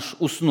 друг наш,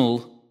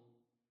 уснул,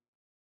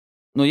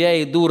 но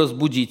я иду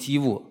разбудить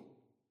его».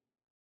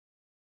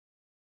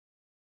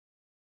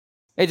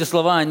 Эти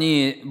слова,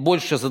 они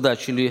больше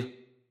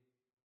озадачили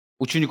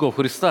учеников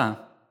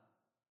Христа.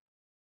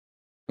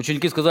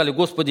 Ученики сказали: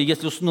 «Господи,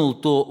 если уснул,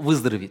 то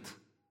выздоровеет».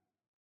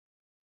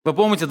 Вы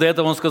помните, до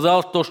этого он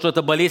сказал, что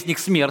это болезнь не к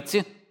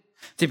смерти.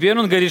 Теперь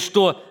он говорит,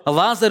 что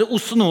Лазарь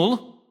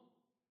уснул.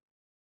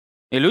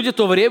 И люди в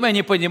то время,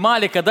 они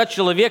понимали, когда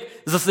человек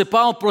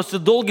засыпал после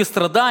долгих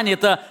страданий,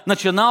 это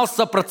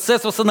начинался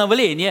процесс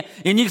восстановления.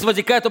 И у них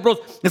возникает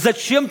вопрос: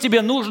 зачем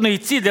тебе нужно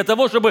идти для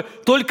того, чтобы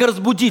только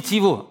разбудить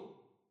его?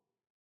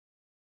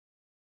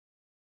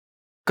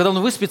 Когда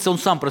он выспится, он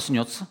сам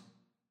проснется.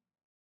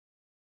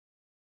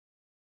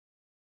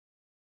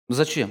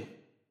 Зачем?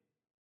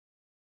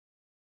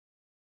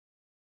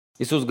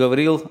 Иисус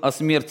говорил о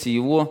смерти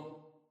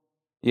его.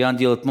 Иоанн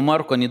делает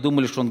помарку, они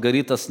думали, что он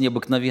говорит о сне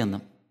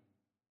обыкновенном.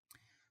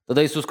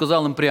 Тогда Иисус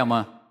сказал им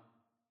прямо: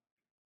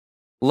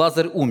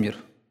 «Лазарь умер.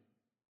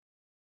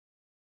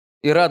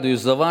 И радуюсь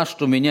за вас,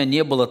 что меня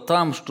не было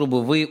там,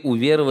 чтобы вы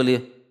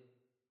уверовали,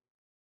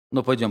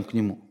 но пойдем к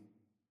нему».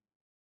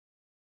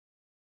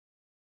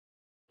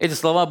 Эти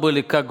слова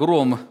были как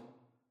гром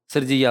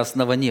среди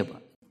ясного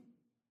неба.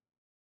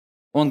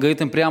 Он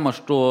говорит им прямо,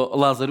 что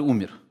Лазарь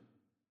умер.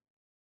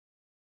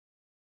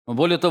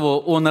 Более того,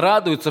 он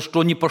радуется,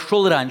 что не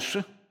пошел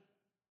раньше.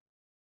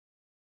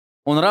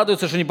 Он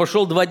радуется, что не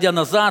пошел 2 дня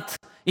назад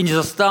и не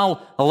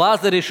застал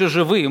Лазаря еще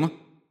живым.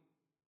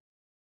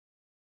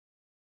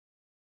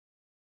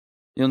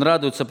 И он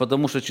радуется,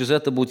 потому что через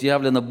это будет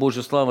явлена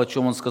Божья слава, о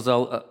чем он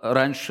сказал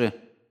раньше.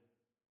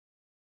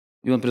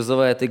 И он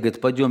призывает и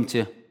говорит: пойдем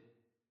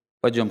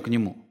к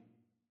нему.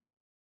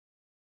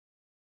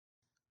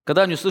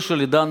 Когда они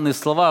услышали данные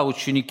слова,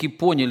 ученики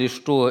поняли,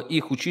 что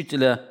их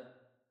учителя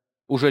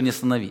уже не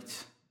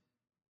остановить.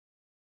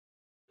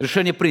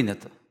 Решение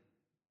принято.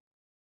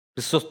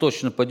 Христос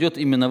точно пойдет.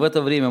 Именно в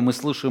это время мы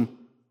слышим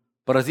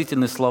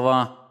поразительные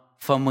слова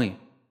Фомы.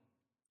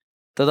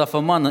 Тогда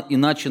Фома,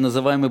 иначе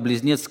называемый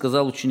близнец,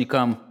 сказал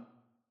ученикам: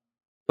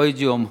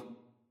 «Пойдем,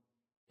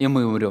 и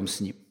мы умрем с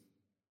ним».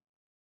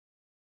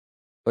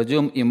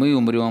 Пойдем, и мы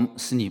умрем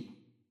с ним.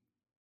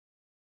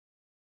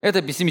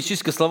 Это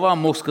пессимистические слова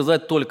мог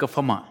сказать только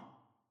Фома.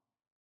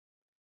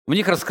 В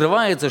них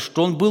раскрывается,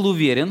 что он был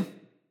уверен,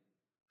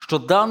 что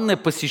данное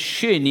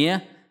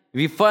посещение в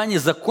Вифании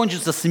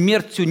закончится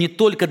смертью не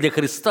только для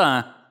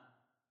Христа,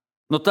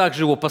 но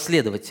также его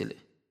последователей.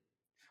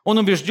 Он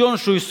убежден,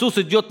 что Иисус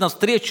идет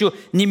навстречу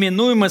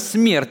неминуемой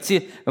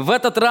смерти. В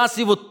этот раз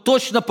его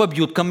точно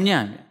побьют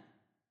камнями.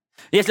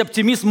 Если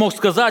оптимист мог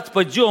сказать: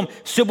 «Пойдем,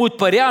 все будет в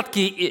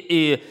порядке,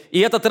 и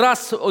этот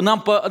раз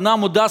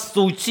нам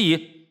удастся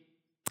уйти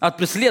от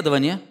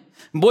преследования»,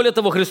 более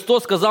того,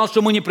 Христос сказал,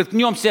 что мы не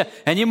приткнемся,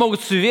 и они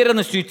могут с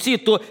уверенностью идти,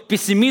 то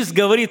пессимист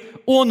говорит: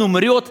 «Он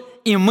умрет,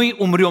 и мы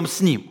умрем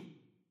с ним».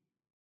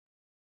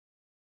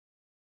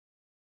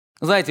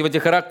 Знаете,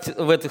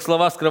 в этих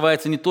словах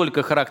скрывается не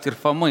только характер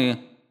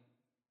Фомы,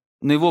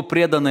 но его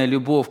преданная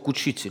любовь к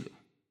учителю.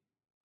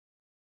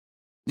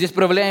 Здесь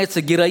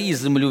проявляется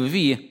героизм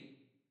любви.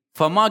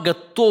 Фома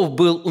готов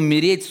был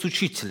умереть с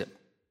учителем.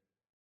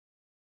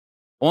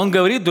 Он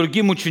говорит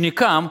другим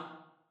ученикам: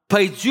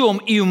 «Пойдем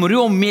и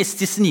умрем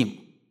вместе с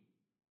ним».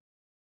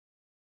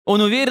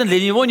 Он уверен,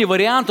 для него не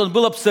вариант, он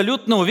был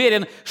абсолютно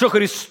уверен, что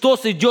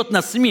Христос идет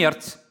на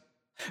смерть.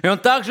 И он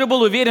также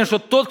был уверен, что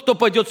тот, кто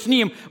пойдет с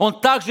ним, он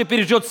также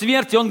переживет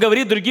смерть. И он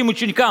говорит другим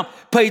ученикам: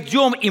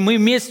 «Пойдем, и мы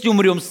вместе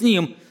умрем с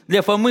ним».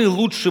 Для Фомы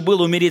лучше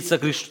было умереть со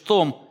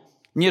Христом,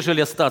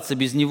 нежели остаться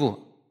без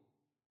него.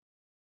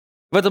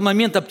 В этот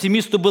момент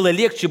оптимисту было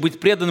легче быть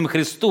преданным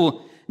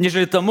Христу,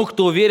 нежели тому,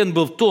 кто уверен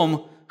был в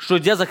том, что,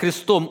 идя за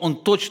Христом,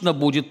 он точно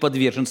будет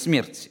подвержен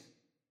смерти.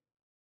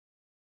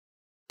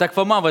 Так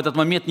Фома в этот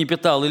момент не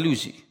питал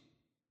иллюзий.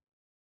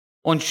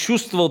 Он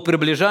чувствовал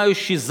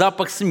приближающий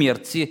запах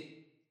смерти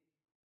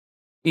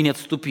и не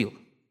отступил.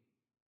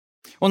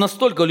 Он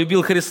настолько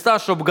любил Христа,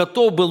 чтобы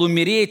готов был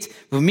умереть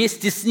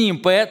вместе с Ним,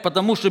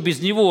 потому что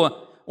без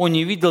Него он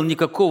не видел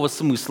никакого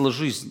смысла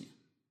жизни.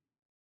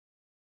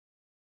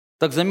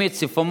 Так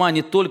заметьте, Фома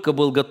не только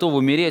был готов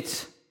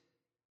умереть,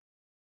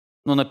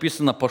 но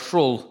написано,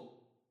 пошел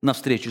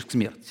навстречу к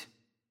смерти.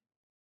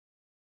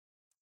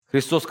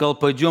 Христос сказал: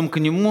 «Пойдем к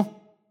Нему».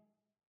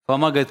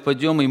 Фома говорит: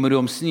 «Пойдем и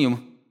умрем с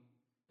Ним».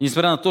 И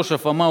несмотря на то, что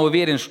Фома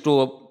уверен,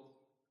 что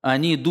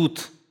они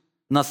идут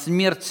на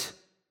смерть,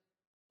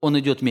 он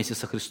идет вместе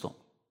со Христом.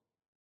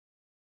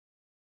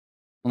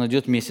 Он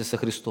идет вместе со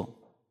Христом.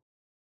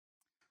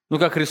 Ну,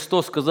 как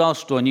Христос сказал,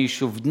 что они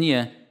еще в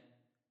дне,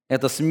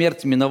 эта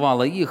смерть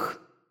миновала их,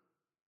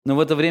 но в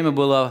это время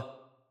была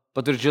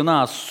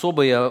подтверждена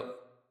особая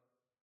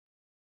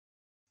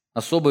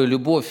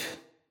любовь,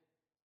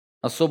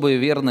 особая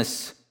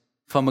верность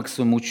Фомы к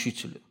своему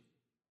учителю.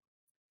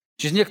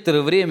 Через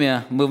некоторое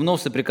время мы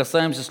вновь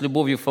соприкасаемся с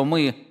любовью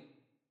Фомы,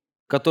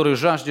 который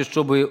жаждет,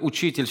 чтобы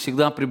учитель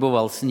всегда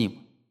пребывал с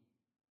ним.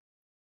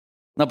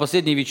 На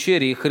последней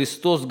вечере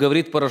Христос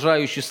говорит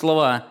поражающие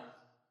слова: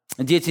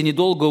 «Дети,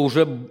 недолго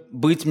уже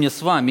быть мне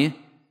с вами,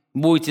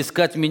 будете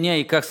искать меня,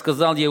 и, как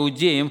сказал я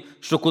иудеям,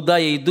 что куда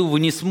я иду, вы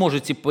не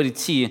сможете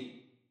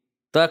прийти,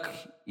 так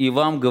и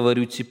вам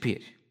говорю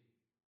теперь».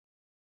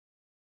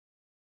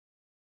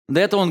 До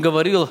этого он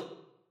говорил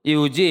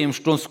иудеям,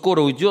 что он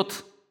скоро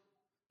уйдет,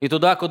 и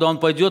туда, куда он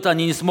пойдет,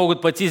 они не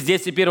смогут пойти.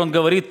 Здесь теперь он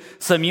говорит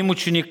самим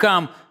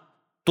ученикам: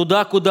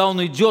 туда, куда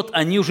он идет,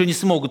 они уже не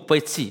смогут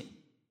пойти.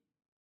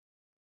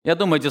 Я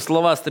думаю, эти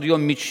слова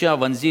острием меча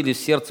вонзили в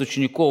сердце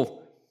учеников.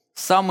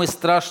 Самые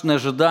страшные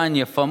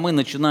ожидания Фомы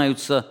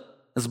начинаются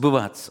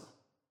сбываться.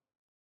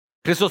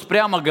 Христос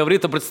прямо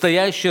говорит о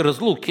предстоящей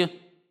разлуке,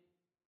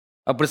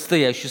 о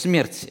предстоящей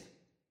смерти.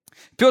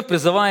 Петр,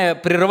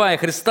 прерывая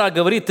Христа,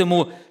 говорит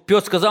ему,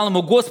 Петр сказал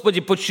ему: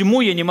 «Господи,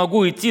 почему я не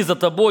могу идти за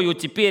Тобою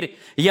теперь?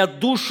 Я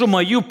душу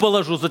мою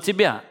положу за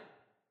Тебя».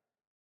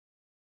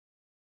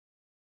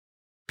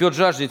 Петр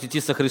жаждет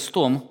идти со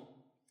Христом.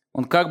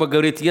 Он как бы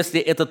говорит, если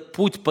этот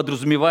путь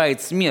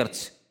подразумевает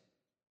смерть,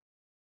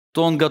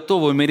 то он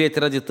готов умереть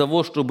ради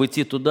того, чтобы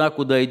идти туда,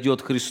 куда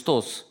идет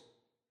Христос.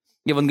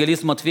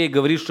 Евангелист Матфей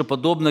говорит, что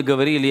подобно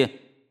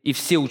говорили и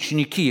все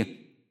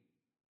ученики.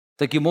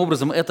 Таким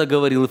образом, это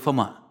говорил и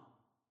Фома.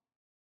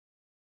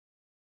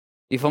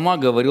 И Фома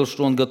говорил,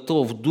 что он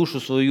готов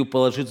душу свою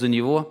положить за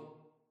него.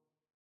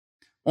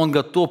 Он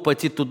готов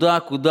пойти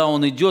туда, куда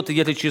он идет. И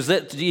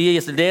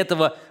если для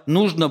этого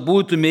нужно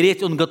будет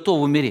умереть, он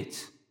готов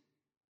умереть.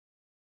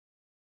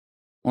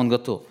 Он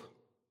готов.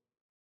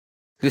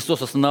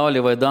 Христос,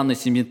 останавливая данную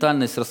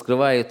сентиментальность,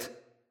 раскрывает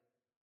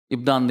и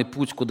данный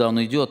путь, куда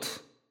он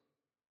идет.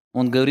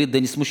 Он говорит: «Да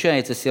не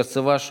смущается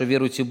сердце ваше,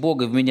 веруйте в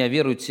Бога, в меня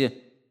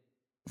веруйте.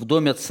 В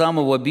доме Отца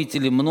моего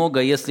обители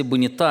много, если бы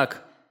не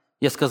так,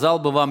 я сказал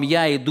бы вам: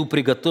 я иду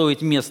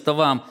приготовить место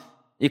вам,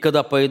 и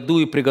когда пойду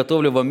и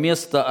приготовлю вам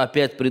место,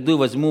 опять приду и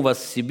возьму вас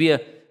к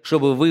себе,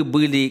 чтобы вы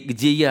были,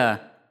 где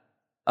я.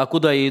 А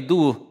куда я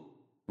иду,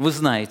 вы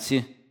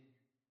знаете,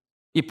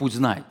 и путь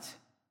знаете».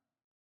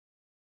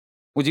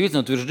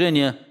 Удивительное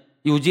утверждение.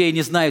 Иудеи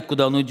не знают,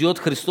 куда он идет.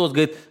 Христос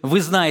говорит: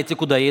 вы знаете,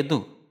 куда я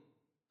иду.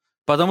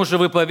 Потому что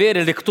вы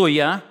поверили, кто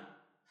я.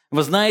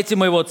 Вы знаете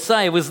моего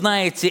Отца, и вы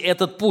знаете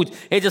этот путь.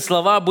 Эти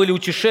слова были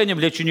утешением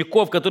для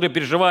учеников, которые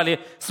переживали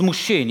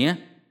смущение.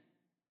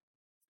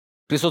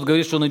 Христос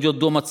говорит, что он идет в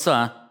дом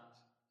Отца,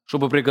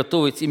 чтобы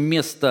приготовить им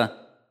место.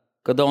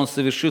 Когда он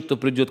совершит, то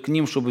придет к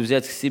ним, чтобы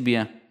взять к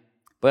себе.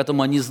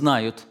 Поэтому они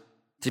знают,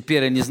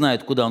 теперь они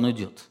знают, куда он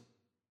идет.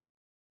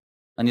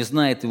 Они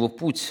знают его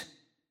путь.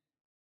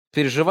 В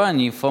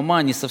переживании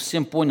Фома не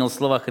совсем понял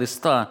слова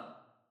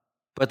Христа,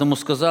 поэтому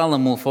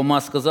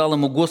Фома сказал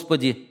ему: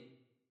 Господи,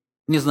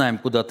 не знаем,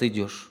 куда ты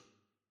идешь.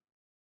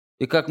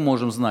 И как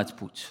можем знать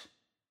путь?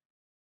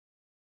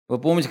 Вы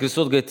помните,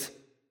 Христос говорит: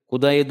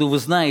 куда я иду, вы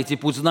знаете,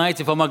 путь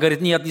знаете. Фома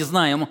говорит: нет, не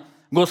знаем.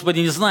 Господи,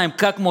 не знаем,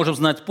 как можем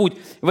знать путь.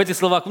 В этих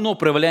словах вновь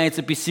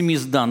проявляется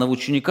пессимизм данного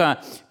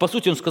ученика. По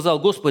сути, он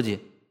сказал: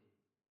 Господи,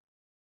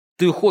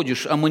 ты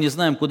уходишь, а мы не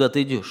знаем, куда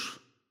ты идешь.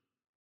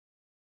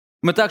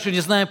 Мы также не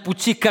знаем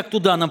пути, как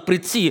туда нам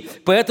прийти.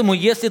 Поэтому,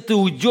 если ты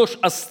уйдешь,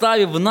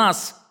 оставив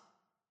нас,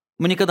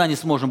 мы никогда не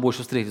сможем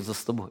больше встретиться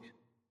с тобой.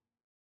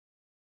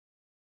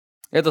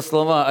 Это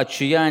слова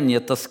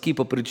отчаяния, тоски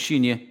по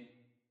причине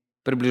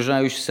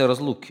приближающейся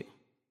разлуки.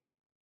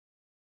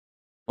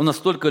 Он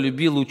настолько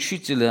любил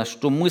учителя,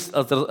 что мысль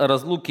о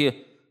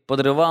разлуке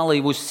подрывала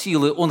его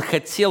силы. Он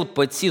хотел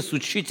пойти с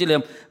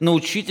учителем, но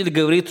учитель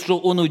говорит, что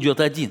он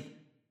уйдет один.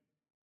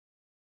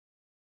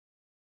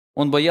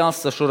 Он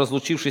боялся, что,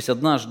 разлучившись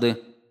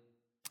однажды,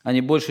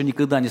 они больше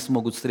никогда не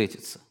смогут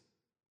встретиться.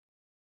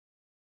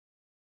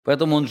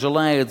 Поэтому он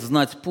желает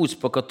знать путь,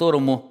 по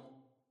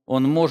которому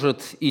он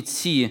может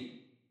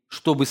идти,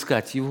 чтобы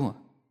искать его.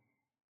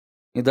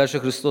 И дальше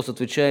Христос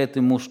отвечает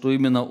ему, что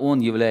именно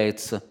он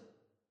является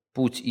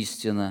путь,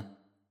 истина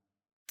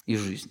и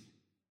жизнь.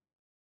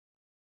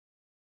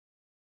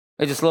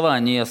 Эти слова,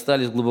 они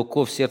остались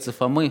глубоко в сердце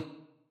Фомы.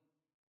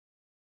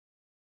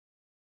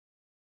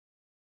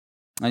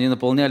 Они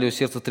наполняли его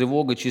сердце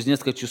тревогой. Через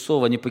несколько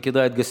часов они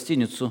покидают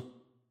гостиницу.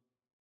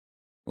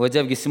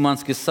 Войдя в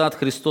Гефсиманский сад,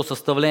 Христос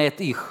оставляет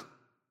их.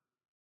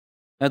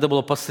 Это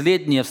была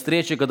последняя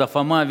встреча, когда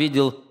Фома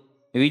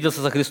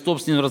виделся со Христом,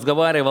 с ним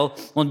разговаривал.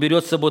 Он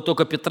берет с собой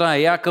только Петра,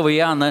 Иакова и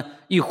Иоанна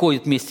и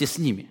ходит вместе с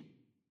ними.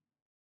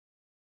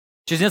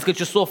 Через несколько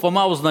часов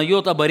Фома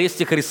узнает об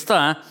аресте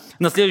Христа.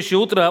 На следующее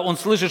утро он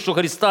слышит, что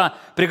Христа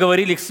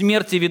приговорили к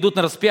смерти и ведут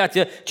на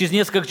распятие. Через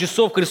несколько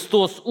часов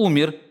Христос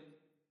умер,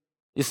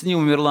 и с ним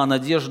умерла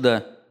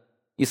надежда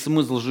и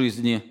смысл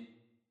жизни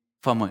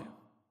Фомы.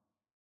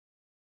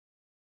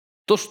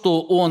 То,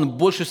 что он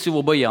больше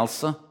всего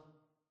боялся,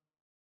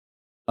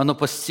 оно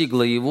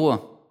постигло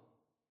его.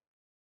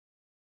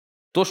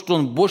 То, что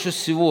он больше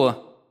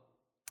всего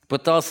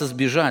пытался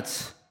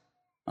сбежать,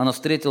 оно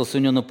встретилось у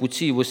него на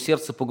пути, его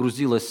сердце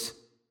погрузилось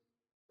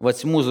во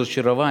тьму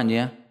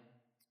разочарования,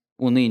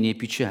 уныния и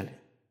печали.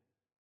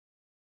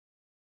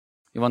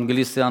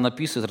 Евангелист Иоанн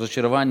описывает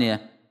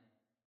разочарование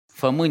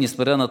Фомы,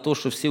 несмотря на то,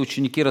 что все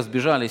ученики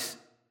разбежались,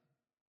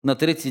 на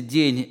третий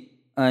день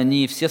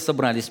они все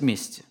собрались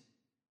вместе.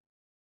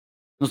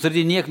 Но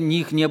среди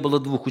них не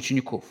было двух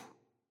учеников.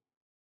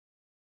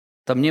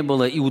 Там не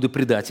было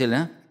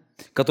Иуды-предателя,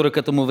 который к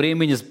этому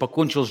времени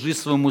покончил жизнь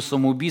свою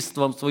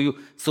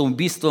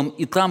самоубийством,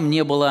 и там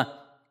не было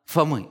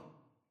Фомы.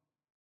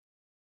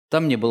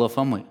 Там не было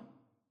Фомы.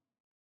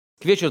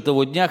 К вечеру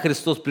того дня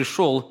Христос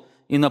пришел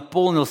и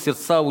наполнил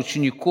сердца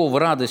учеников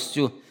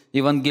радостью.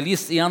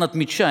 Евангелист Иоанн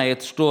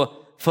отмечает,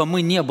 что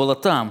Фомы не было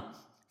там.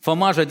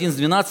 Фома же, один из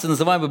 12,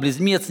 называемый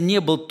близнец, не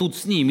был тут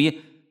с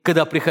ними,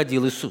 когда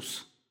приходил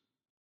Иисус.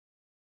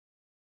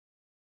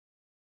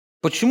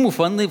 Почему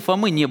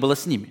Фомы не было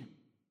с ними?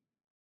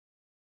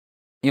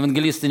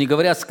 Евангелисты не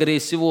говорят, скорее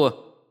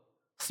всего,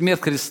 смерть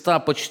Христа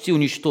почти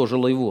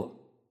уничтожила его.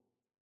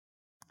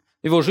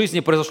 В его жизни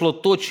произошло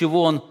то,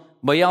 чего он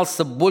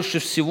боялся больше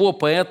всего,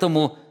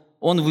 поэтому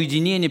он в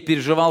уединении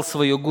переживал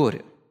свое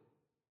горе.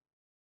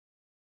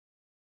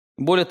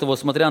 Более того,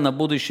 смотря на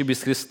будущее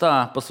без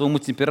Христа, по своему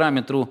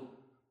темпераменту,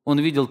 он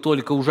видел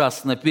только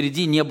ужасно.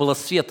 Впереди не было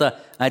света,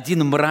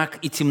 один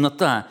мрак и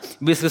темнота.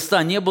 Без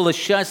Христа не было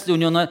счастья,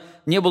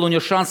 не было у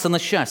него шанса на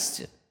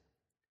счастье.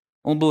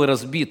 Он был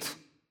разбит,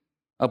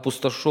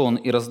 опустошен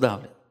и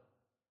раздавлен.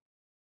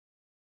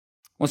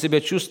 Он себя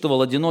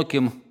чувствовал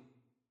одиноким,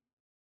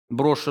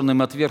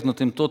 брошенным,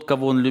 отвергнутым. Тот,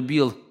 кого он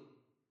любил,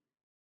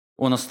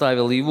 он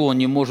оставил его, он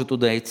не может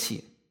туда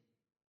идти.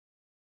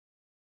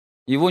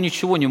 Его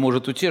ничего не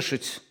может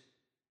утешить.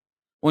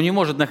 Он не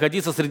может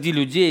находиться среди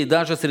людей,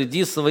 даже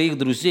среди своих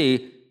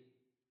друзей.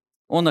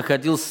 Он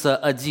находился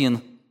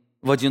один,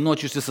 в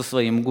одиночестве со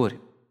своим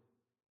горем.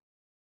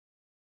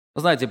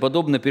 Знаете,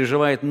 подобно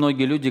переживают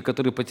многие люди,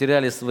 которые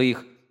потеряли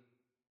своих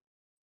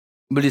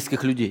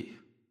близких людей.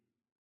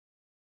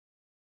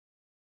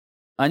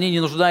 Они не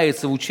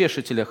нуждаются в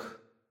утешителях.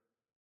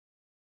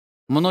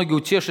 Многие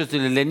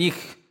утешители для них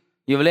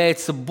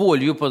являются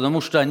болью,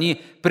 потому что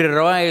они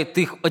прерывают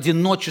их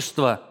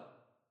одиночество,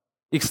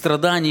 их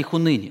страдания, их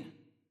уныние.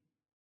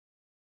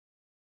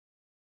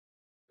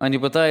 Они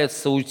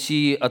пытаются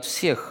уйти от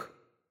всех,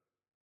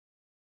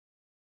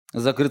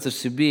 закрыться в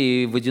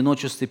себе и в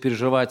одиночестве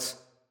переживать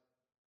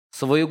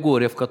свое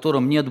горе, в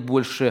котором нет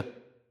больше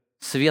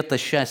света,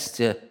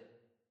 счастья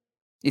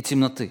и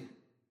темноты.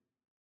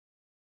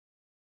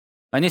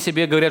 Они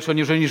себе говорят, что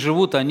они уже не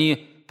живут,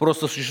 они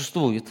просто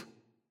существуют.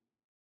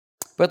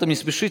 Поэтому не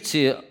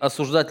спешите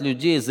осуждать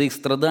людей за их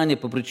страдания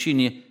по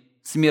причине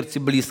смерти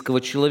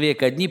близкого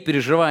человека. Одни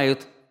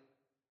переживают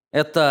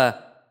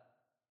это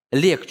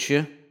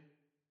легче,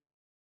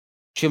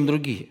 чем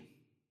другие.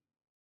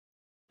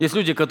 Есть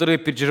люди, которые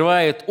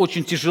переживают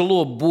очень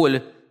тяжело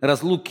боль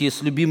разлуки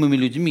с любимыми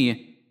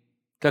людьми,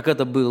 как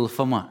это был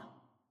Фома.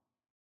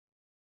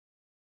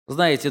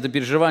 Знаете, это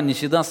переживание не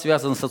всегда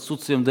связано с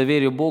отсутствием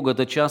доверия Богу,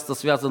 это часто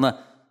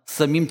связано с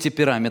самим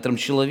темпераментом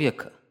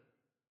человека.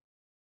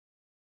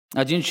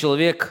 Один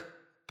человек,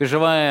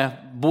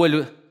 переживая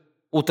боль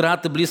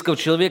утраты близкого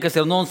человека,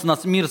 все равно он на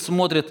мир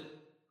смотрит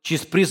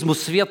через призму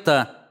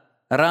света,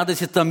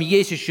 радости. Там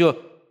есть еще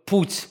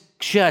путь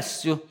к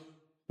счастью,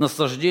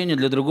 наслаждению.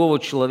 Для другого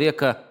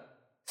человека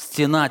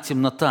стена,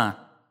 темнота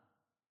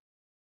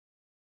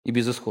и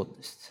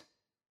безысходность.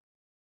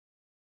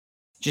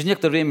 Через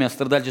некоторое время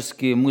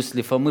страдальческие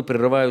мысли Фомы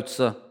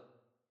прерываются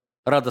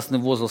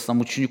радостным возгласом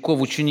учеников.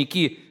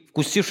 Ученики,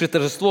 вкусившие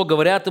торжество,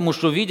 говорят ему,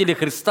 что видели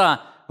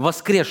Христа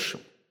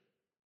воскресшим.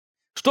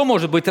 Что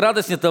может быть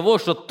радостнее того,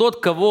 что тот,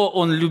 кого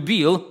он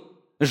любил,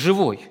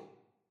 живой?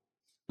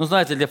 Но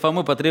знаете, для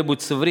Фомы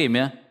потребуется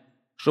время,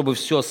 чтобы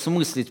все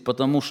осмыслить,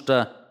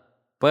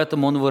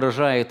 поэтому он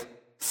выражает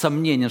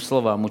сомнение в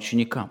словам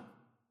ученикам.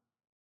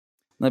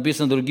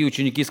 Написано, другие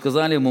ученики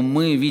сказали ему: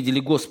 «Мы видели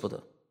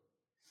Господа».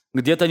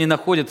 Где-то они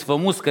находят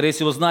Фому, скорее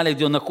всего, знали,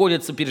 где он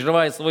находится,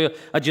 переживая свое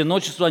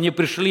одиночество. Они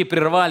пришли,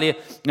 прервали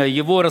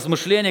его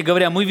размышления,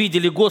 говоря: «Мы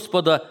видели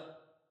Господа».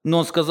 Но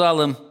он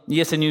сказал им: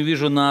 «Если не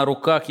увижу на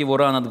руках его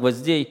ран от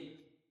гвоздей,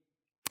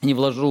 не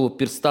вложу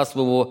перста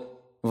своего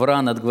в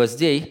ран от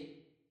гвоздей,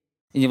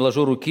 и не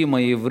вложу руки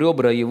мои в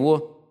ребра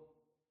его,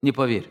 не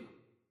поверю».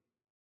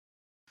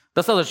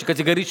 Достаточно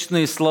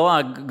категоричные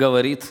слова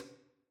говорит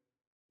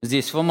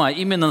здесь Фома.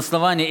 Именно на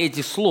основании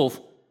этих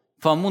слов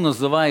Фому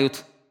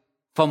называют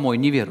Фомой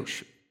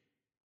неверующим.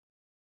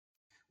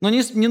 Но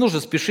не нужно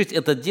спешить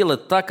это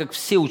делать, так как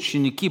все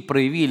ученики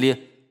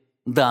проявили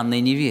данное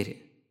неверие.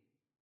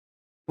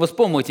 Вы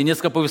вспомните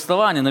несколько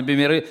повествований,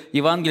 например,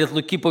 Евангелие от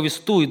Луки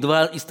повествует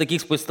два из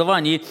таких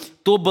повествований.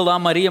 То была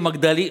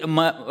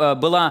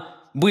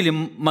были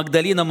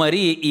Магдалина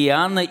Мария и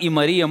Иоанна, и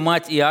Мария,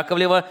 мать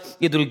Иаковлева,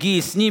 и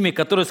другие с ними,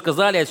 которые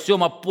сказали о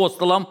всем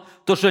апостолам,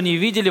 то, что они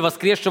видели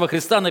воскресшего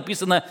Христа,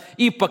 написано,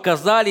 и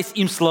показались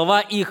им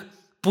слова их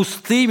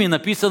пустыми,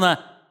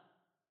 написано,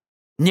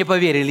 не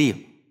поверили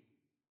им.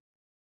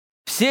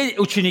 Все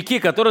ученики,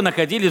 которые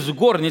находились в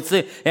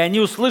горнице, и они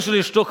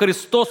услышали, что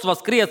Христос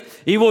воскрес,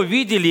 и его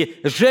видели,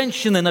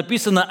 женщины,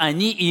 написано,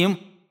 они им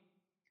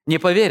не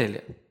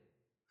поверили.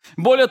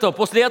 Более того,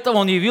 после этого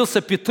он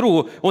явился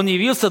Петру, он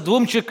явился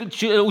двум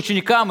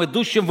ученикам,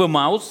 идущим в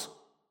Эмаус,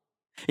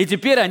 и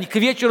теперь они к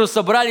вечеру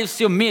собрались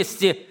все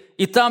вместе,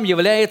 и там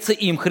является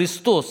им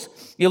Христос.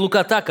 И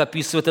Лука так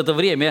описывает это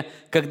время,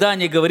 когда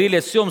они говорили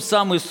о всем,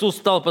 сам Иисус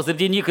стал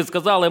посреди них и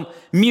сказал им: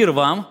 «Мир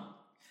вам».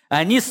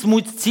 Они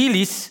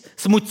смутились,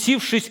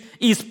 смутившись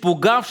и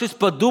испугавшись,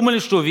 подумали,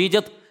 что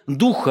видят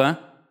Духа.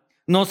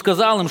 Но он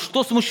сказал им: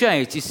 «Что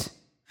смущаетесь?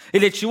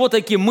 Или чего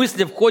такие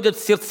мысли входят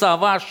в сердца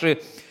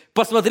ваши?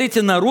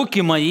 Посмотрите на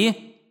руки мои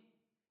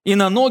и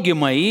на ноги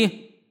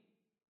мои.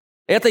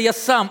 Это я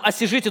сам,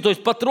 осижите, то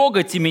есть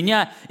потрогайте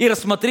меня и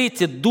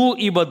рассмотрите,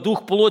 ибо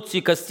дух плоти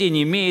и костей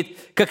не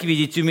имеет, как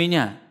видите у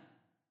меня».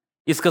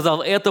 И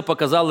сказал это,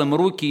 показал им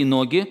руки и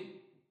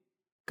ноги.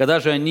 Когда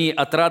же они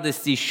от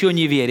радости еще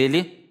не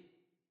верили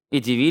и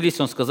дивились,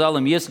 он сказал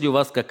им: «Есть ли у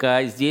вас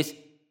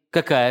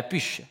какая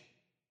пища?»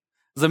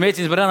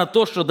 Заметьте, несмотря на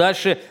то, что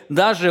дальше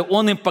даже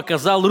он им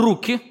показал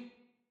руки,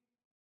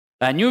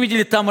 они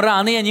увидели там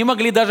раны, и они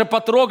могли даже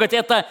потрогать.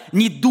 Это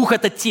не дух,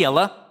 это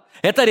тело,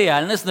 это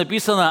реальность.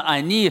 Написано,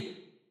 они,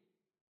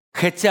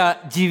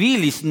 хотя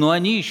дивились, но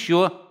они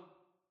еще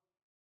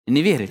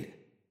не верили.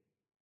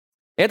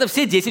 Это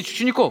все 10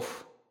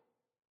 учеников.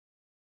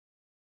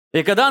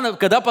 И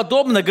когда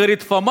подобно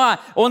говорит Фома,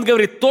 он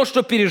говорит то,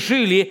 что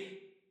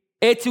пережили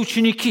эти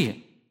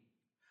ученики.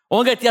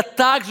 Он говорит: «Я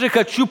также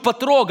хочу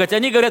потрогать».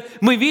 Они говорят: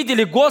 «Мы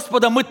видели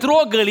Господа, мы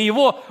трогали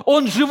Его,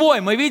 Он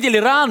живой, мы видели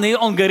раны».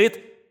 Он говорит: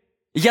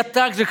 «Я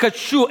также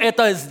хочу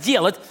это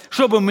сделать,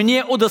 чтобы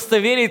мне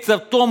удостовериться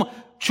в том,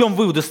 в чем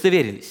вы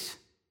удостоверились».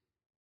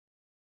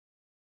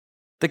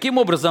 Таким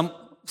образом,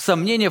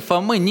 сомнение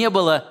Фомы не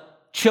было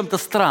чем-то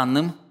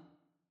странным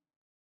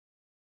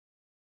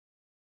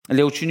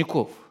для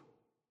учеников.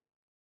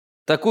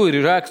 Такую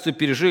реакцию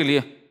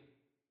пережили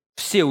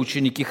все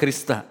ученики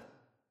Христа.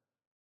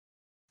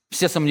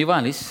 Все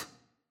сомневались,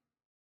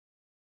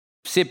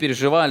 все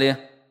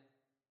переживали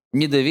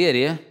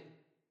недоверие,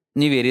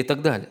 неверие и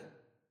так далее.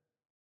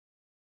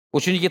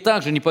 Ученики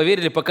также не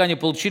поверили, пока не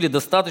получили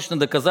достаточно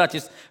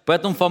доказательств.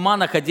 Поэтому Фома,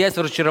 находясь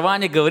в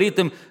разочаровании, говорит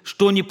им,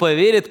 что не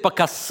поверит,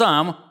 пока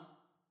сам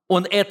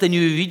он это не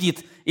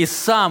увидит, и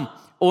сам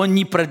он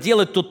не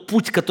проделает тот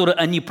путь, который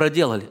они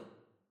проделали.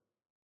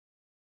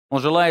 Он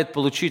желает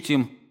получить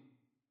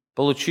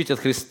от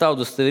Христа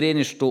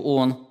удостоверение, что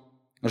он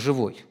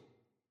живой.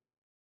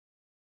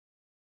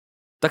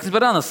 Так,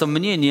 несмотря на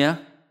сомнения,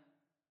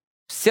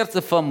 в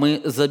сердце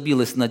Фомы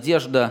забилась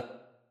надежда,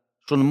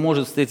 что он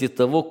может встретить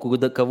того,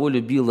 кого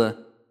любило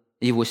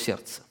его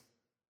сердце.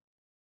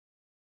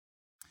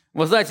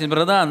 Вы знаете,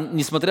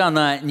 несмотря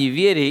на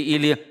неверие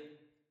или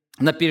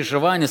на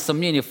переживание,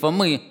 сомнения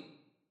Фомы,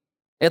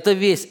 эта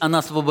весть, она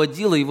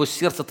освободила его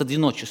сердце от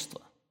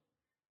одиночества,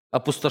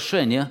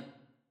 опустошения,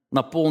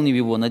 наполнив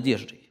его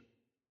надеждой.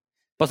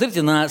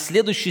 Посмотрите на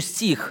следующий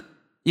стих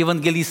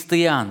евангелиста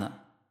Иоанна.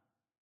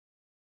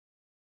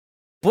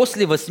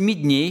 «После 8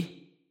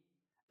 дней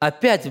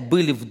опять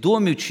были в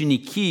доме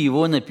ученики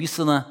его»,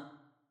 написано,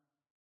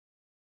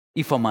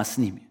 «и Фома с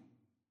ними».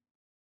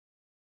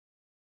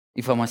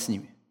 И Фома с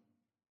ними.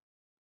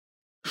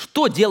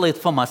 Что делает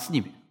Фома с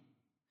ними?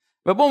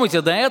 Вы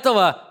помните, до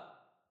этого,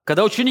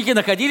 когда ученики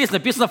находились,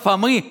 написано,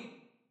 Фомы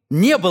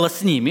не было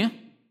с ними,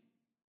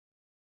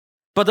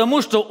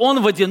 потому что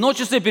он в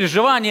одиночестве и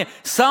переживании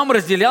сам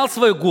разделял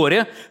свое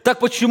горе. Так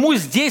почему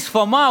здесь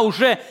Фома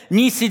уже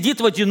не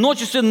сидит в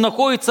одиночестве, но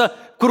находится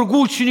в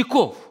кругу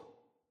учеников?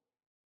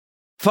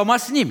 Фома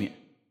с ними.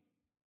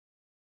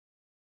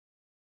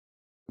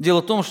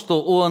 Дело в том,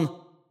 что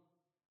он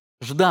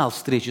ждал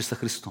встречи со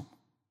Христом.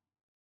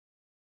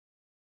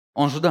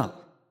 Он ждал.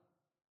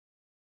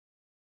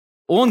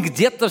 Он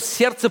где-то в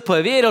сердце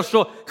поверил,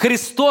 что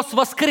Христос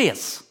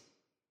воскрес.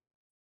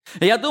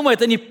 Я думаю,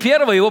 это не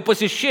первое его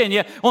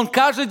посещение. Он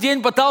каждый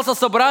день пытался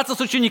собраться с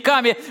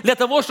учениками для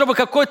того, чтобы в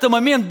какой-то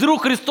момент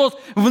вдруг Христос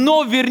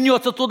вновь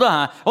вернется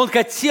туда. Он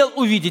хотел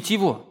увидеть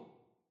его.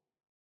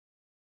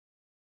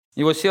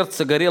 Его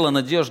сердце горело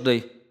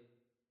надеждой,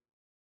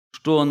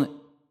 что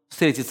он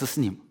встретится с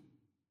ним.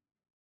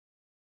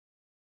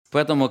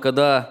 Поэтому,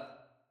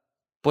 когда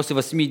после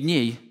 8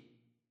 дней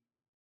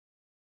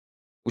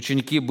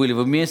ученики были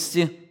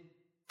вместе,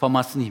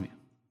 Фома с ними.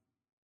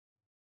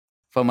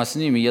 Фома с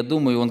ними, я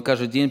думаю, он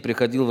каждый день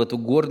приходил в эту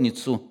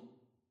горницу,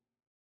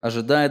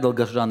 ожидая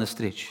долгожданной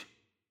встречи.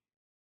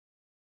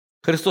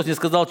 Христос не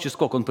сказал, через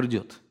сколько он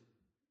придет.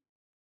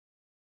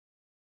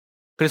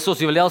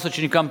 Христос являлся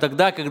ученикам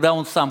тогда, когда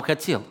он сам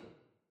хотел.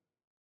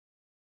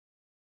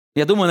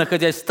 Я думаю,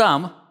 находясь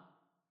там,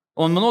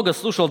 он много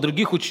слушал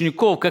других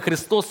учеников, как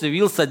Христос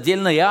явился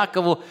отдельно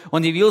Иакову,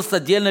 он явился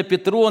отдельно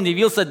Петру, он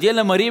явился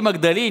отдельно Марии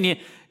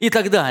Магдалине и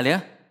так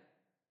далее.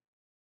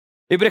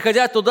 И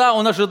приходя туда,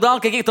 он ожидал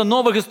каких-то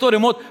новых историй.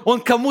 Может,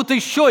 он кому-то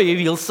еще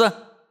явился.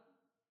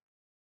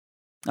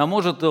 А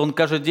может, он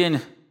каждый день,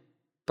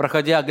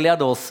 проходя,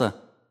 оглядывался,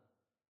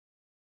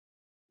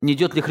 не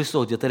идет ли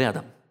Христос где-то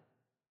рядом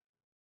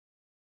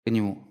к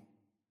нему.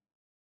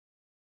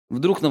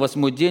 Вдруг на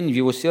 8-й день в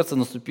его сердце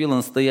наступило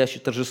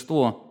настоящее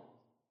торжество.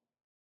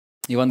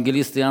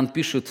 Евангелист Иоанн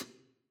пишет,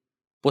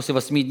 после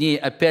 8 дней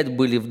опять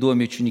были в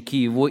доме ученики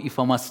его, и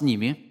Фома с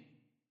ними.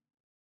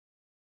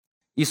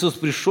 Иисус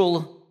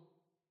пришел,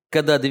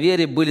 когда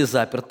двери были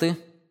заперты,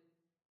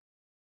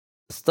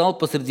 стал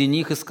посреди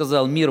них и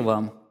сказал: «Мир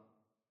вам».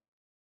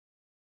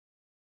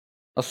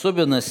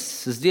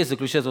 Особенность здесь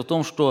заключается в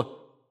том,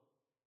 что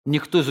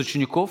никто из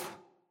учеников,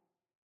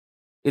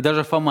 и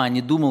даже Фома,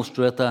 не думал,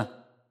 что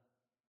это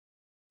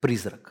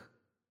призрак.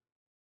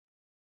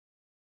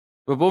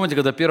 Вы помните,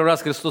 когда первый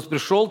раз Христос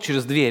пришел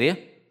через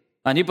двери,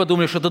 они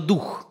подумали, что это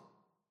дух.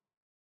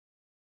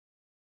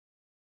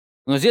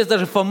 Но здесь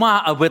даже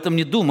Фома об этом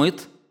не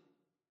думает.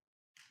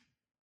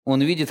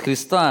 Он видит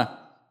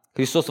Христа.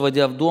 Христос,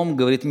 войдя в дом,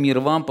 говорит: «Мир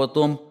вам»,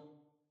 потом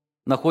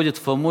находит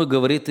Фому и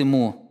говорит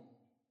ему: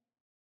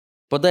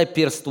 «Подай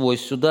перст твой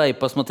сюда и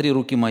посмотри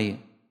руки мои.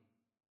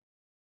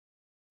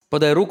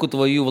 Подай руку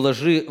твою,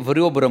 вложи в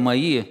ребра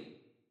мои,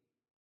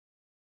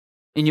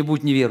 и не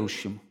будь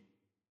неверующим,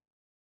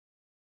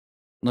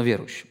 но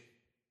верующим».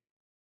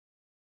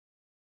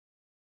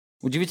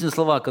 Удивительные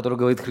слова, которые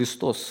говорит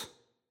Христос.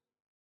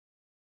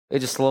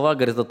 Эти слова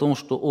говорят о том,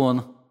 что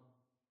Он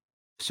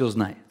все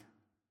знает.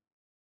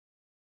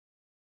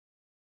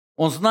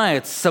 Он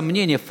знает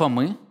сомнения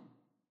Фомы.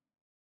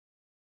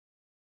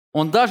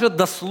 Он даже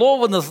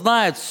дословно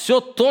знает все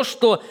то,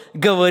 что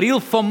говорил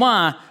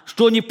Фома,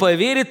 что не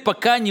поверит,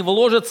 пока не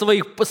вложит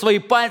свои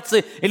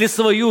пальцы или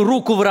свою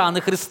руку в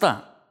раны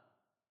Христа.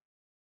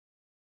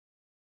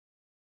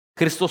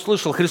 Христос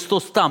слышал,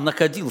 Христос там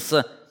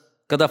находился,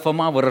 когда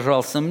Фома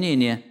выражал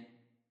сомнение.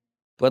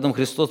 Поэтому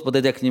Христос,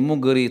 подойдя к нему,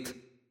 говорит: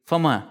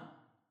 «Фома,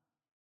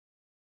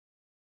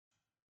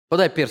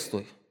 подай перст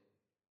твой».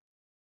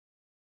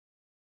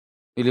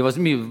 Или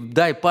возьми,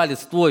 дай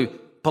палец твой,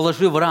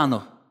 положи в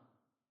рану.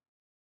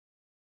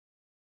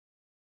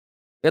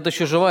 Это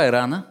еще живая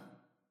рана.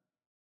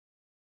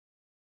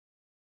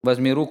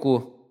 Возьми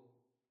руку,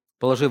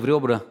 положи в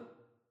ребра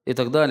и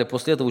так далее.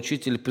 После этого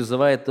учитель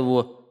призывает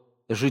его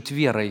жить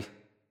верой,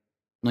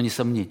 но не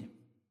сомнением.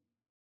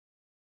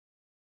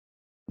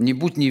 Не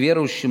будь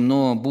неверующим,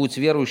 но будь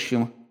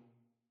верующим.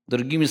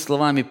 Другими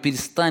словами,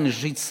 перестань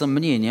жить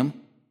сомнением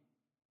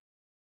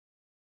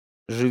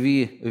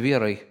живи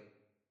верой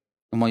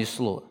в Мое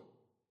Слово».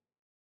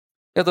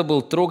 Это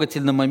был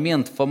трогательный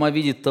момент. Фома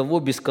видит того,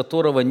 без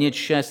которого нет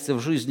счастья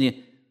в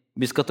жизни,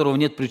 без которого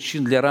нет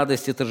причин для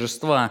радости и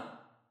торжества.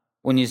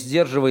 Он не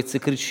сдерживается и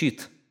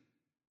кричит: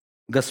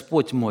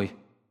 «Господь мой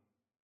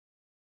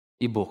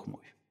и Бог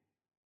мой».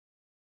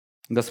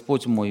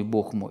 Господь мой и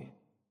Бог мой.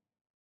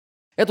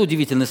 Это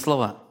удивительные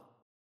слова.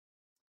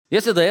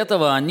 Если до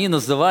этого они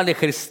называли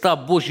Христа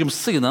Божьим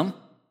Сыном,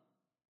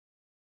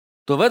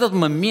 то в этот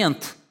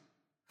момент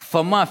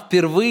Фома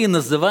впервые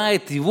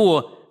называет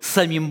Его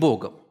самим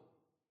Богом.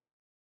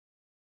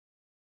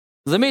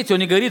 Заметьте, он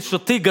не говорит, что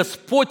 «Ты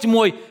Господь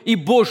мой и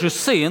Божий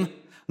Сын»,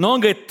 но он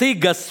говорит: «Ты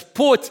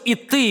Господь и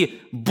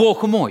Ты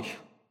Бог мой».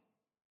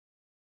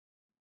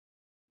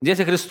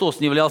 Если Христос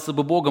не являлся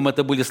бы Богом,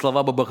 это были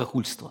слова бы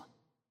богохульства.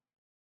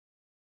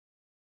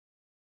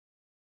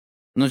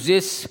 Но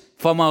здесь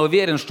Фома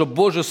уверен, что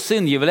Божий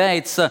Сын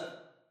является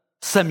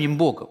самим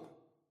Богом.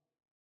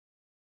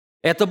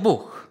 Это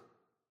Бог.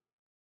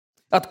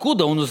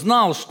 Откуда он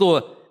узнал,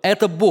 что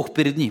это Бог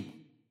перед ним?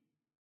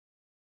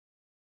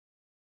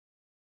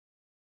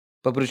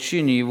 По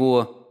причине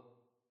его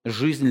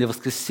жизни или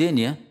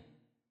воскресения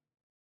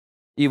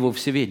и его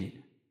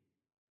всеведения.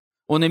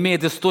 Он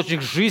имеет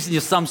источник жизни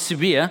сам в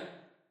себе,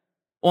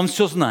 он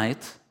все знает,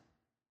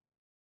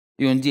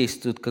 и он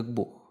действует как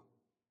Бог.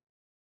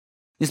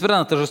 Несмотря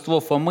на торжество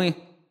Фомы,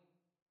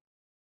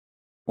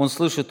 он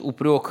слышит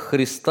упрек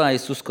Христа.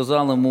 Иисус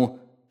сказал ему: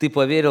 «Ты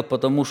поверил,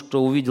 потому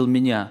что увидел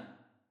Меня.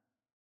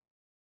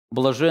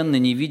 Блаженны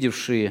не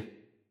видевшие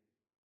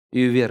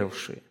и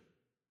уверовавшие».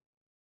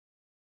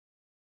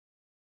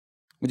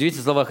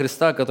 Удивительные слова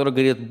Христа, который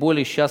говорит: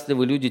 «Более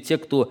счастливы люди, те,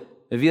 кто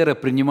верой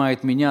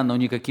принимает Меня, но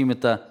не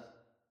какими-то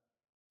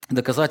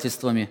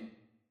доказательствами».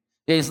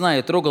 Я не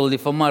знаю, трогал ли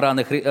Фома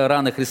раны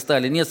Христа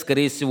или нет,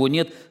 скорее всего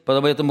нет,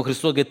 поэтому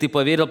Христос говорит: «Ты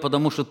поверил,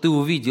 потому что ты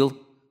увидел».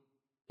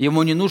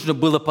 Ему не нужно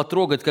было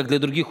потрогать, как для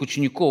других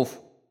учеников.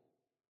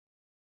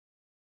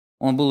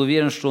 Он был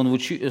уверен,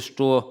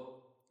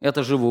 что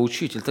это живой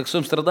учитель. Так в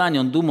своем страдании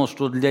он думал,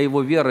 что для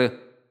его веры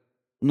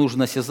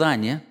нужно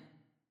осязание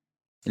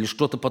или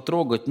что-то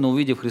потрогать, но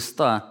увидев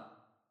Христа,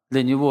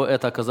 для него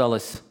это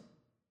оказалось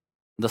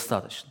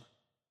достаточно.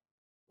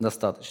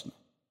 Достаточно.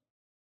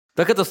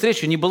 Так эта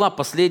встреча не была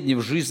последней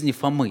в жизни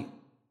Фомы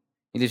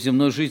или в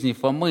земной жизни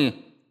Фомы.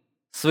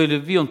 В своей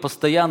любви он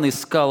постоянно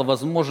искал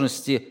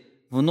возможности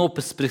вновь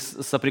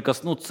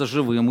соприкоснуться с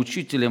живым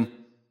учителем.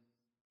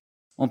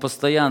 Он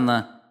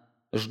постоянно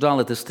ждал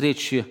этой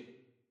встречи.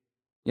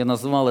 Я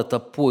назвал это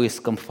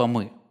поиском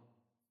Фомы.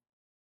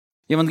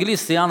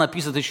 Евангелист Иоанн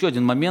описывает еще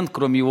один момент,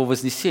 кроме его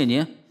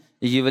вознесения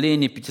и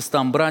явления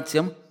 500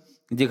 братьям,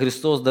 где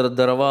Христос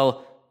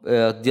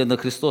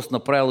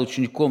направил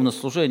учеников на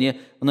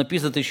служение. Он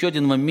описывает еще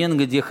один момент,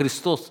 где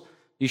Христос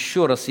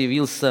еще раз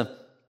явился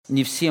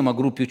не всем, а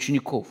группе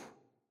учеников.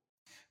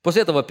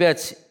 После этого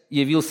опять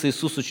явился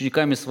Иисус с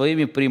учениками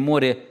своими при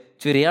море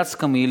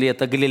Тивериадском, или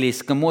это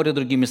Галилейское море,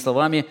 другими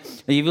словами.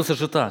 Явился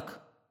же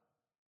так.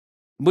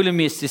 Были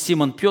вместе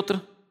Симон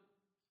Петр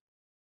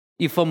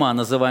и Фома,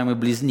 называемый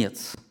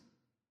Близнец,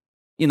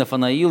 и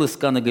Нафанаил из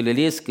Каны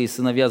Галилейской, и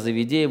сыновья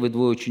Завидеевы,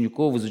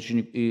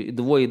 и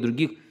двое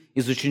других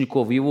из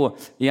учеников его.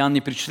 Иоанн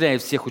не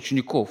перечисляет всех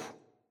учеников.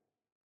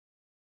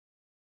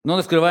 Но он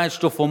раскрывает,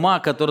 что Фома,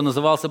 который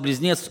назывался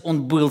Близнец,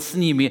 он был с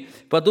ними.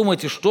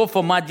 Подумайте, что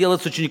Фома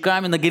делает с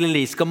учениками на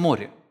Галилейском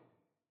море.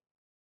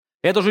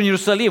 Это уже не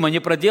Иерусалим, они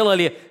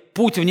проделали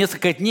путь в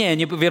несколько дней,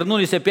 они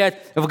вернулись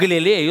опять в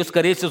Галилею,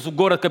 скорее всего, в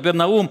город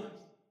Капернаум.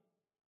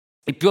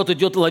 И Петр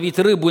идет ловить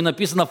рыбу, и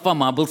написано: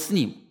 Фома был с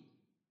ним.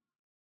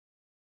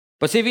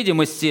 По всей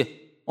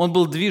видимости, он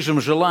был движим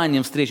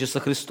желанием встречи со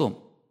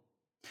Христом.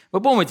 Вы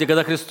помните,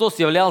 когда Христос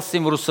являлся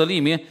им в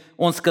Иерусалиме,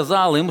 Он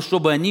сказал им,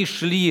 чтобы они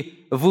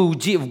шли в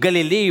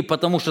Галилею,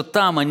 потому что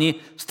там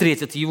они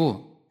встретят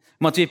Его.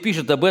 Матфей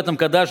пишет об этом: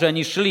 когда же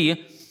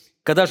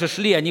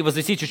шли они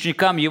возвестить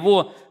ученикам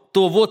Его,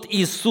 то вот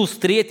Иисус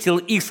встретил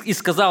их и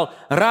сказал: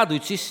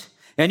 радуйтесь.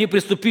 И они,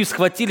 приступив,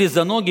 схватились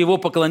за ноги Его,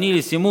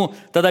 поклонились Ему.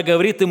 Тогда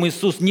говорит им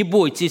Иисус: не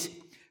бойтесь,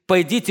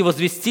 пойдите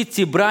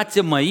возвестите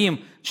братьям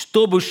моим,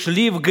 чтобы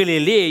шли в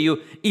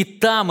Галилею, и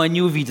там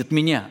они увидят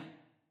Меня.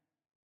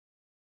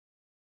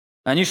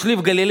 Они шли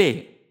в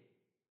Галилею.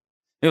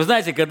 И вы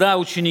знаете, когда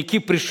ученики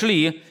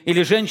пришли,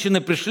 или женщины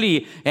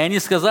пришли, и они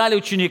сказали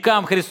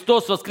ученикам: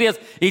 Христос воскрес,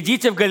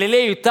 идите в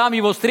Галилею, там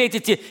Его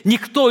встретите,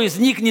 никто из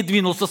них не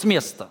двинулся с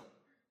места.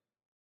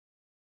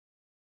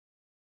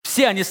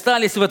 Все они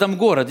остались в этом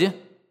городе.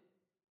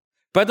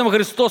 Поэтому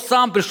Христос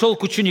сам пришел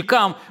к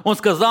ученикам, Он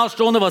сказал,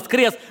 что Он и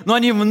воскрес, но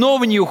они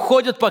вновь не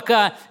уходят,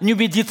 пока не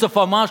убедится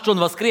Фома, что Он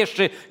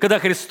воскресший. Когда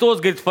Христос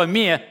говорит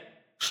Фоме,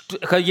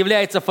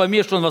 является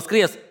Фоме, что Он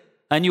воскрес,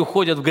 они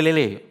уходят в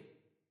Галилею.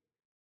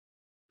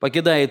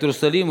 Покидая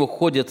Иерусалим,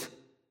 уходят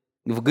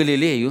в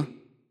Галилею.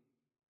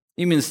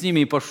 Именно с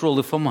ними и пошел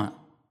и Фома.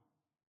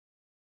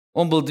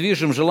 Он был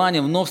движим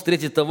желанием вновь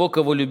встретить того,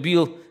 кого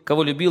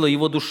любила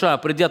его душа.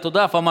 Придя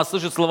туда, Фома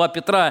слышит слова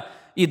Петра: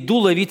 «Иду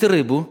ловить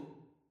рыбу».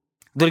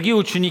 Другие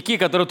ученики,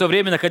 которые в то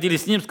время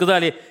находились с ним,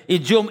 сказали: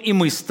 «Идем и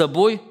мы с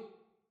тобой».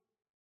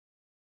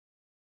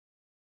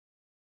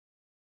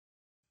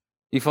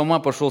 И Фома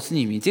пошел с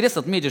ними.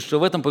 Интересно отметить, что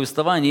в этом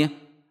повествовании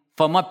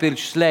Фома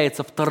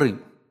перечисляется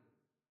вторым.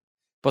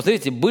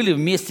 Посмотрите, были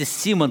вместе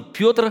Симон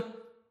Петр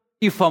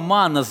и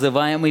Фома,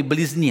 называемый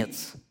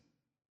Близнец,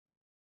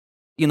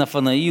 и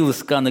Нафанаил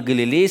из Каны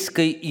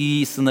Галилейской,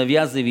 и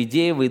сыновья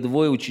Завидеева, и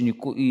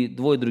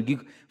двое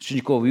других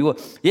учеников его.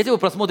 Если вы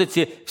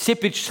просмотрите все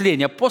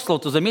перечисления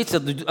апостолов, то заметите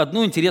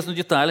одну интересную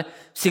деталь.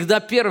 Всегда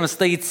первым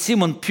стоит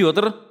Симон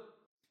Петр,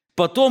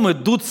 потом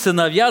идут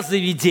сыновья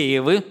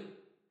Завидеевы,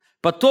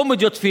 потом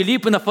идет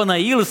Филипп и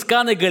Нафанаил из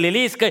Каны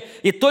Галилейской,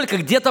 и только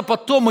где-то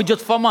потом идет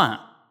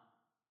Фома.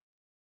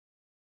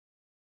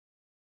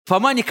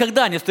 Фома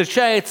никогда не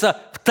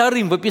встречается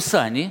вторым в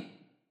описании,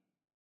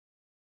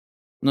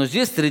 но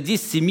здесь среди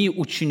 7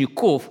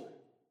 учеников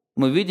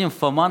мы видим,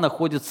 Фома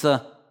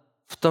находится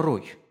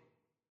второй.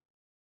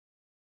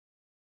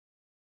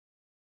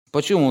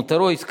 Почему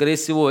второй? Скорее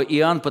всего,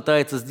 Иоанн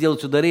пытается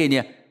сделать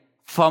ударение.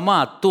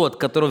 Фома, тот,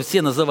 которого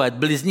все называют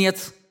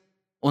близнец,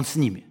 он с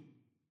ними.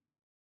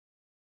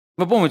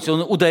 Вы помните,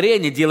 он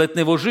ударение делает на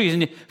его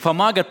жизнь.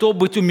 Фома готов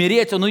быть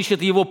умереть, он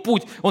ищет его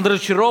путь, он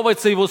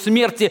разочаровывается в его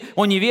смерти,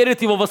 он не верит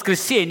в его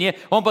воскресение,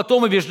 он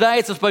потом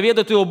убеждается,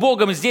 исповедует его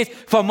Богом. Здесь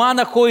Фома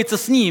находится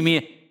с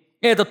ними.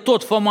 Это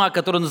тот Фома,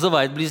 который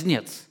называют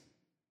близнец.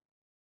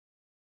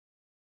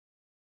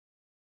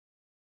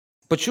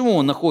 Почему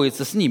он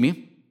находится с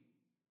ними?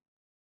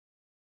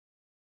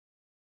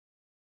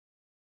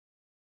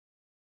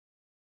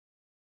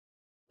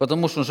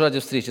 Потому что он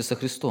жаждет встречи со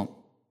Христом.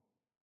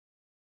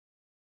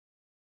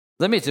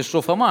 Заметьте,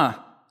 что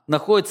Фома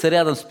находится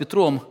рядом с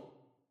Петром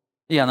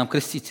и Иоанном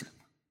Крестителем.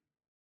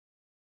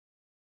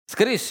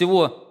 Скорее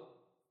всего,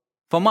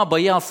 Фома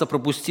боялся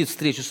пропустить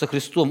встречу со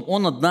Христом.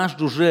 Он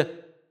однажды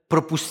уже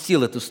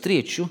пропустил эту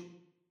встречу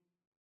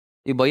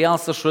и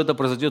боялся, что это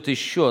произойдет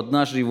еще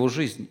однажды в его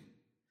жизни.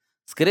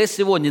 Скорее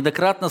всего,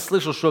 неоднократно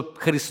слышал, что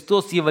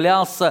Христос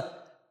являлся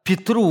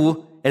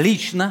Петру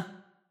лично,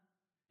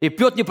 и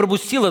Петр не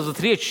пропустил эту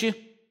встречу.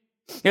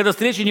 Эту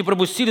встречу не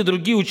пропустили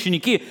другие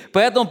ученики,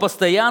 поэтому он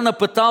постоянно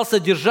пытался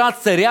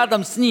держаться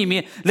рядом с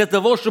ними для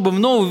того, чтобы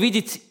вновь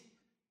увидеть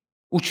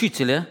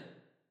учителя.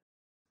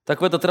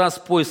 Так в этот раз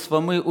поиск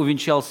Фомы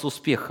увенчался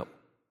успехом.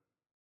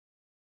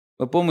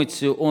 Вы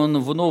помните, он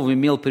вновь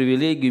имел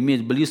привилегию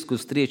иметь близкую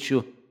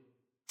встречу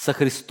со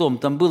Христом.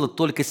 Там было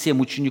только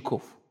 7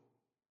 учеников.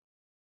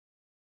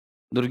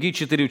 Другие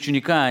 4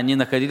 ученика, они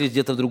находились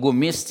где-то в другом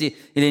месте,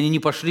 или они не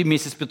пошли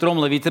вместе с Петром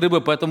ловить рыбу,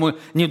 поэтому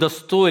не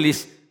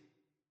удостоились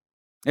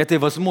этой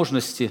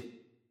возможности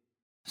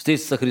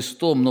встретиться со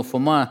Христом. Но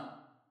Фома,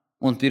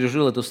 он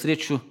пережил эту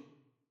встречу,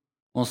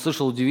 он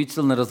слышал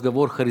удивительный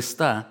разговор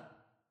Христа,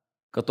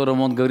 в котором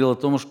он говорил о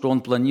том, что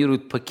он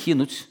планирует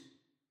покинуть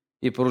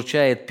и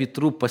поручает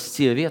Петру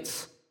пасти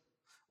овец.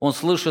 Он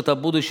слышит о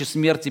будущей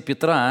смерти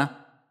Петра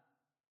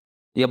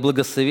и о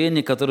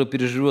благословении, которое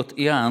переживет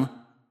Иоанн.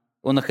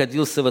 Он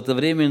находился в это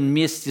время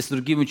вместе с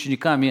другими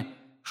учениками,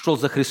 шел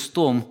за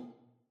Христом,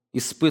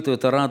 испытывая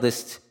эту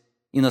радость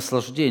и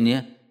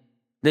наслаждение.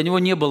 Для него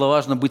не было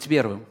важно быть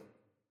первым.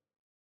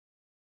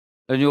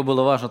 Для него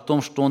было важно в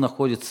том, что он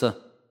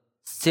находится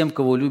с тем,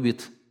 кого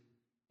любит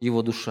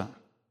его душа.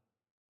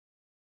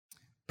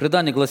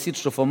 Предание гласит,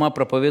 что Фома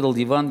проповедовал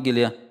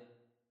Евангелие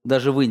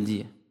даже в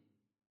Индии.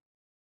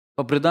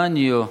 По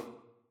преданию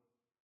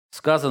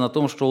сказано о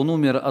том, что он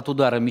умер от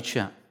удара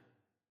меча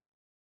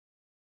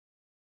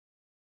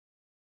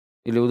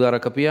или удара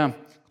копья.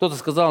 Кто-то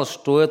сказал,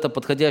 что это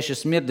подходящая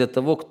смерть для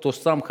того, кто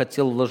сам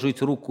хотел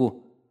вложить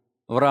руку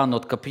в рану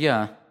от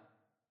копья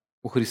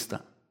у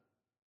Христа.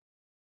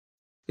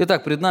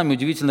 Итак, пред нами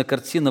удивительная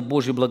картина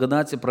Божьей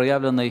благодати,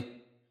 проявленной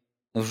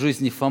в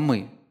жизни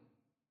Фомы.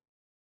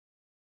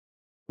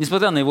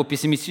 Несмотря на его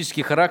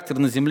пессимистический характер,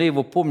 на земле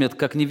его помнят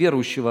как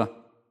неверующего,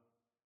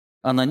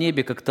 а на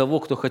небе как того,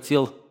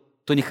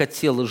 кто не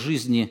хотел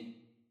жизни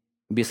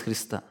без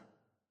Христа.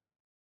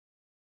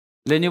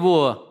 Для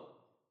него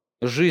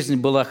жизнь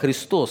была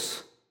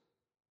Христос,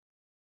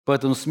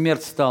 поэтому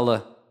смерть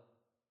стала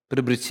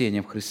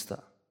приобретением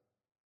Христа.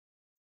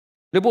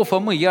 Любовь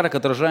Фомы ярко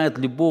отражает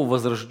любовь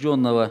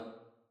возрожденного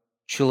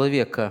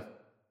человека.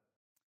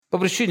 По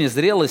причине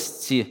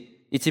зрелости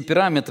и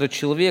темперамента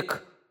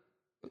человека,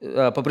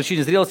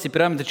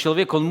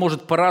 он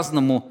может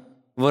по-разному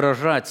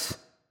выражать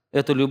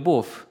эту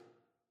любовь,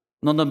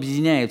 но он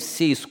объединяет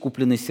все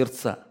искупленные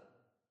сердца.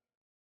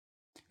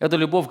 Эта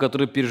любовь,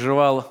 которую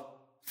переживал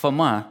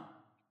Фома,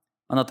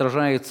 она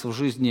отражается в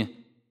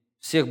жизни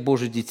всех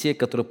Божьих детей,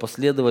 которые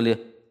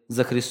последовали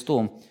за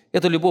Христом.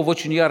 Эту любовь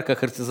очень ярко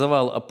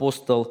характеризовал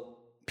апостол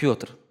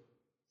Петр.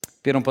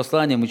 В первом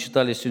послании мы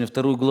читали сегодня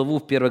 2 главу,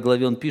 в 1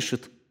 главе он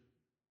пишет: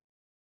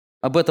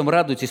 «Об этом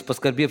радуйтесь,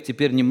 поскорбев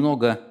теперь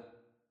немного,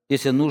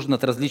 если нужно,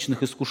 от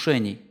различных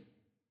искушений,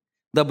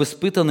 дабы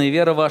испытанная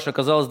вера ваша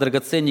оказалась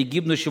драгоценней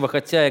гибнущего,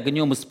 хотя и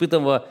огнем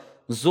испытанного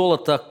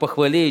золота к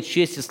похвале и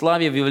чести,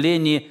 славе в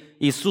явлении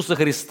Иисуса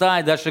Христа».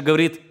 И дальше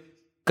говорит: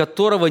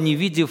 «которого, не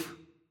видев,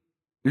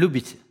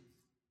 любите,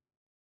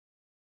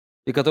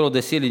 и которого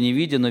доселе не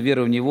видя, но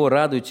веруя в Него,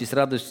 радуйтесь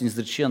радостью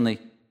неизреченной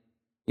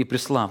и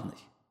преславной.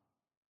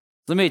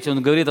 Заметьте,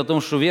 он говорит о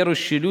том, что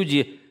верующие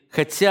люди,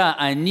 хотя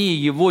они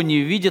Его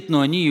не видят,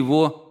 но они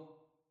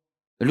Его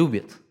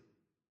любят.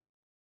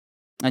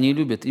 Они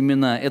любят.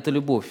 Именно эта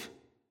любовь,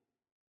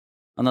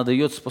 она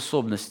дает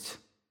способность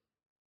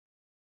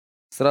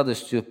с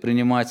радостью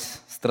принимать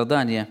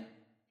страдания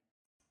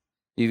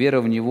и,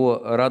 веря в Него,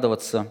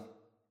 радоваться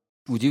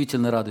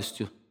удивительной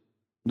радостью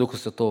Духа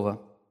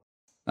Святого.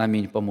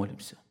 Аминь.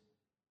 Помолимся.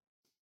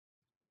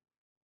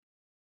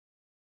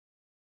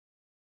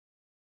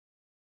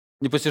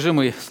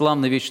 Непостижимый,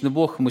 славный, вечный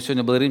Бог, мы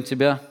сегодня благодарим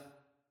Тебя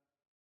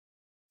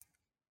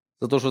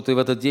за то, что Ты в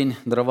этот день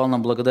даровал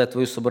нам благодать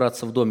Твою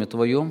собраться в доме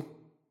Твоем.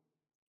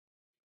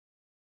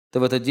 Ты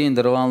в этот день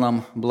даровал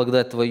нам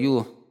благодать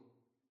Твою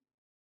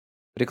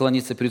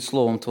преклониться перед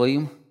Словом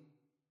Твоим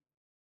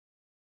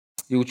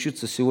и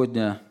учиться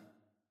сегодня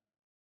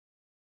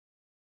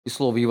из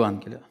слова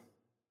Евангелия.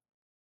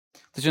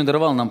 Ты сегодня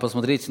даровал нам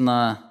посмотреть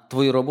на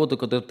Твою работу,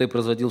 которую Ты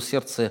производил в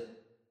сердце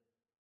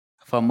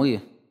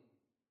Фомы,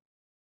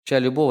 чья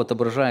любовь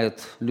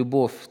отображает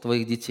любовь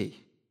Твоих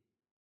детей.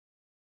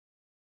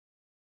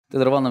 Ты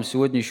даровал нам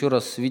сегодня еще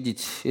раз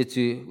видеть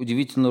эти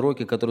удивительные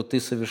уроки, которые Ты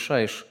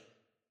совершаешь,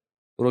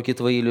 уроки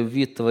Твоей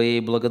любви, Твоей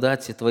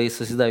благодати, Твоей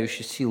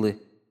созидающей силы,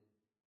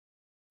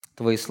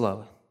 Твоей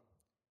славы.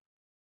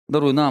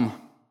 Даруй нам,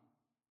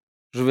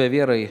 живя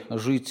верой,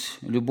 жить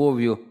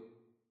любовью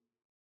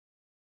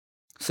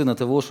Сына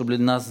Твоего, чтобы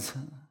для нас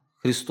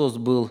Христос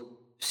был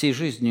всей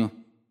жизнью,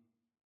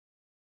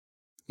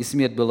 и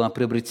смерть была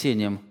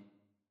приобретением.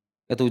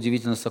 Это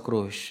удивительное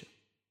сокровище.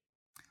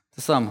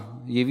 Ты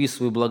сам яви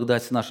свою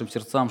благодать нашим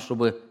сердцам,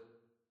 чтобы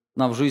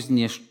нам в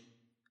жизни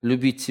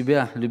любить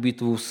Тебя, любить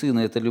Твоего Сына.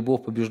 Эта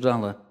любовь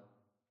побеждала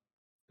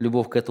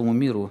любовь к этому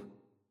миру.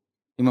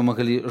 И мы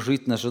могли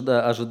жить,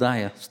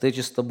 ожидая встречи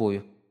с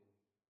Тобою,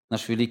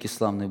 наш великий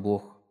славный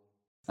Бог.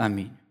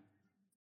 Аминь.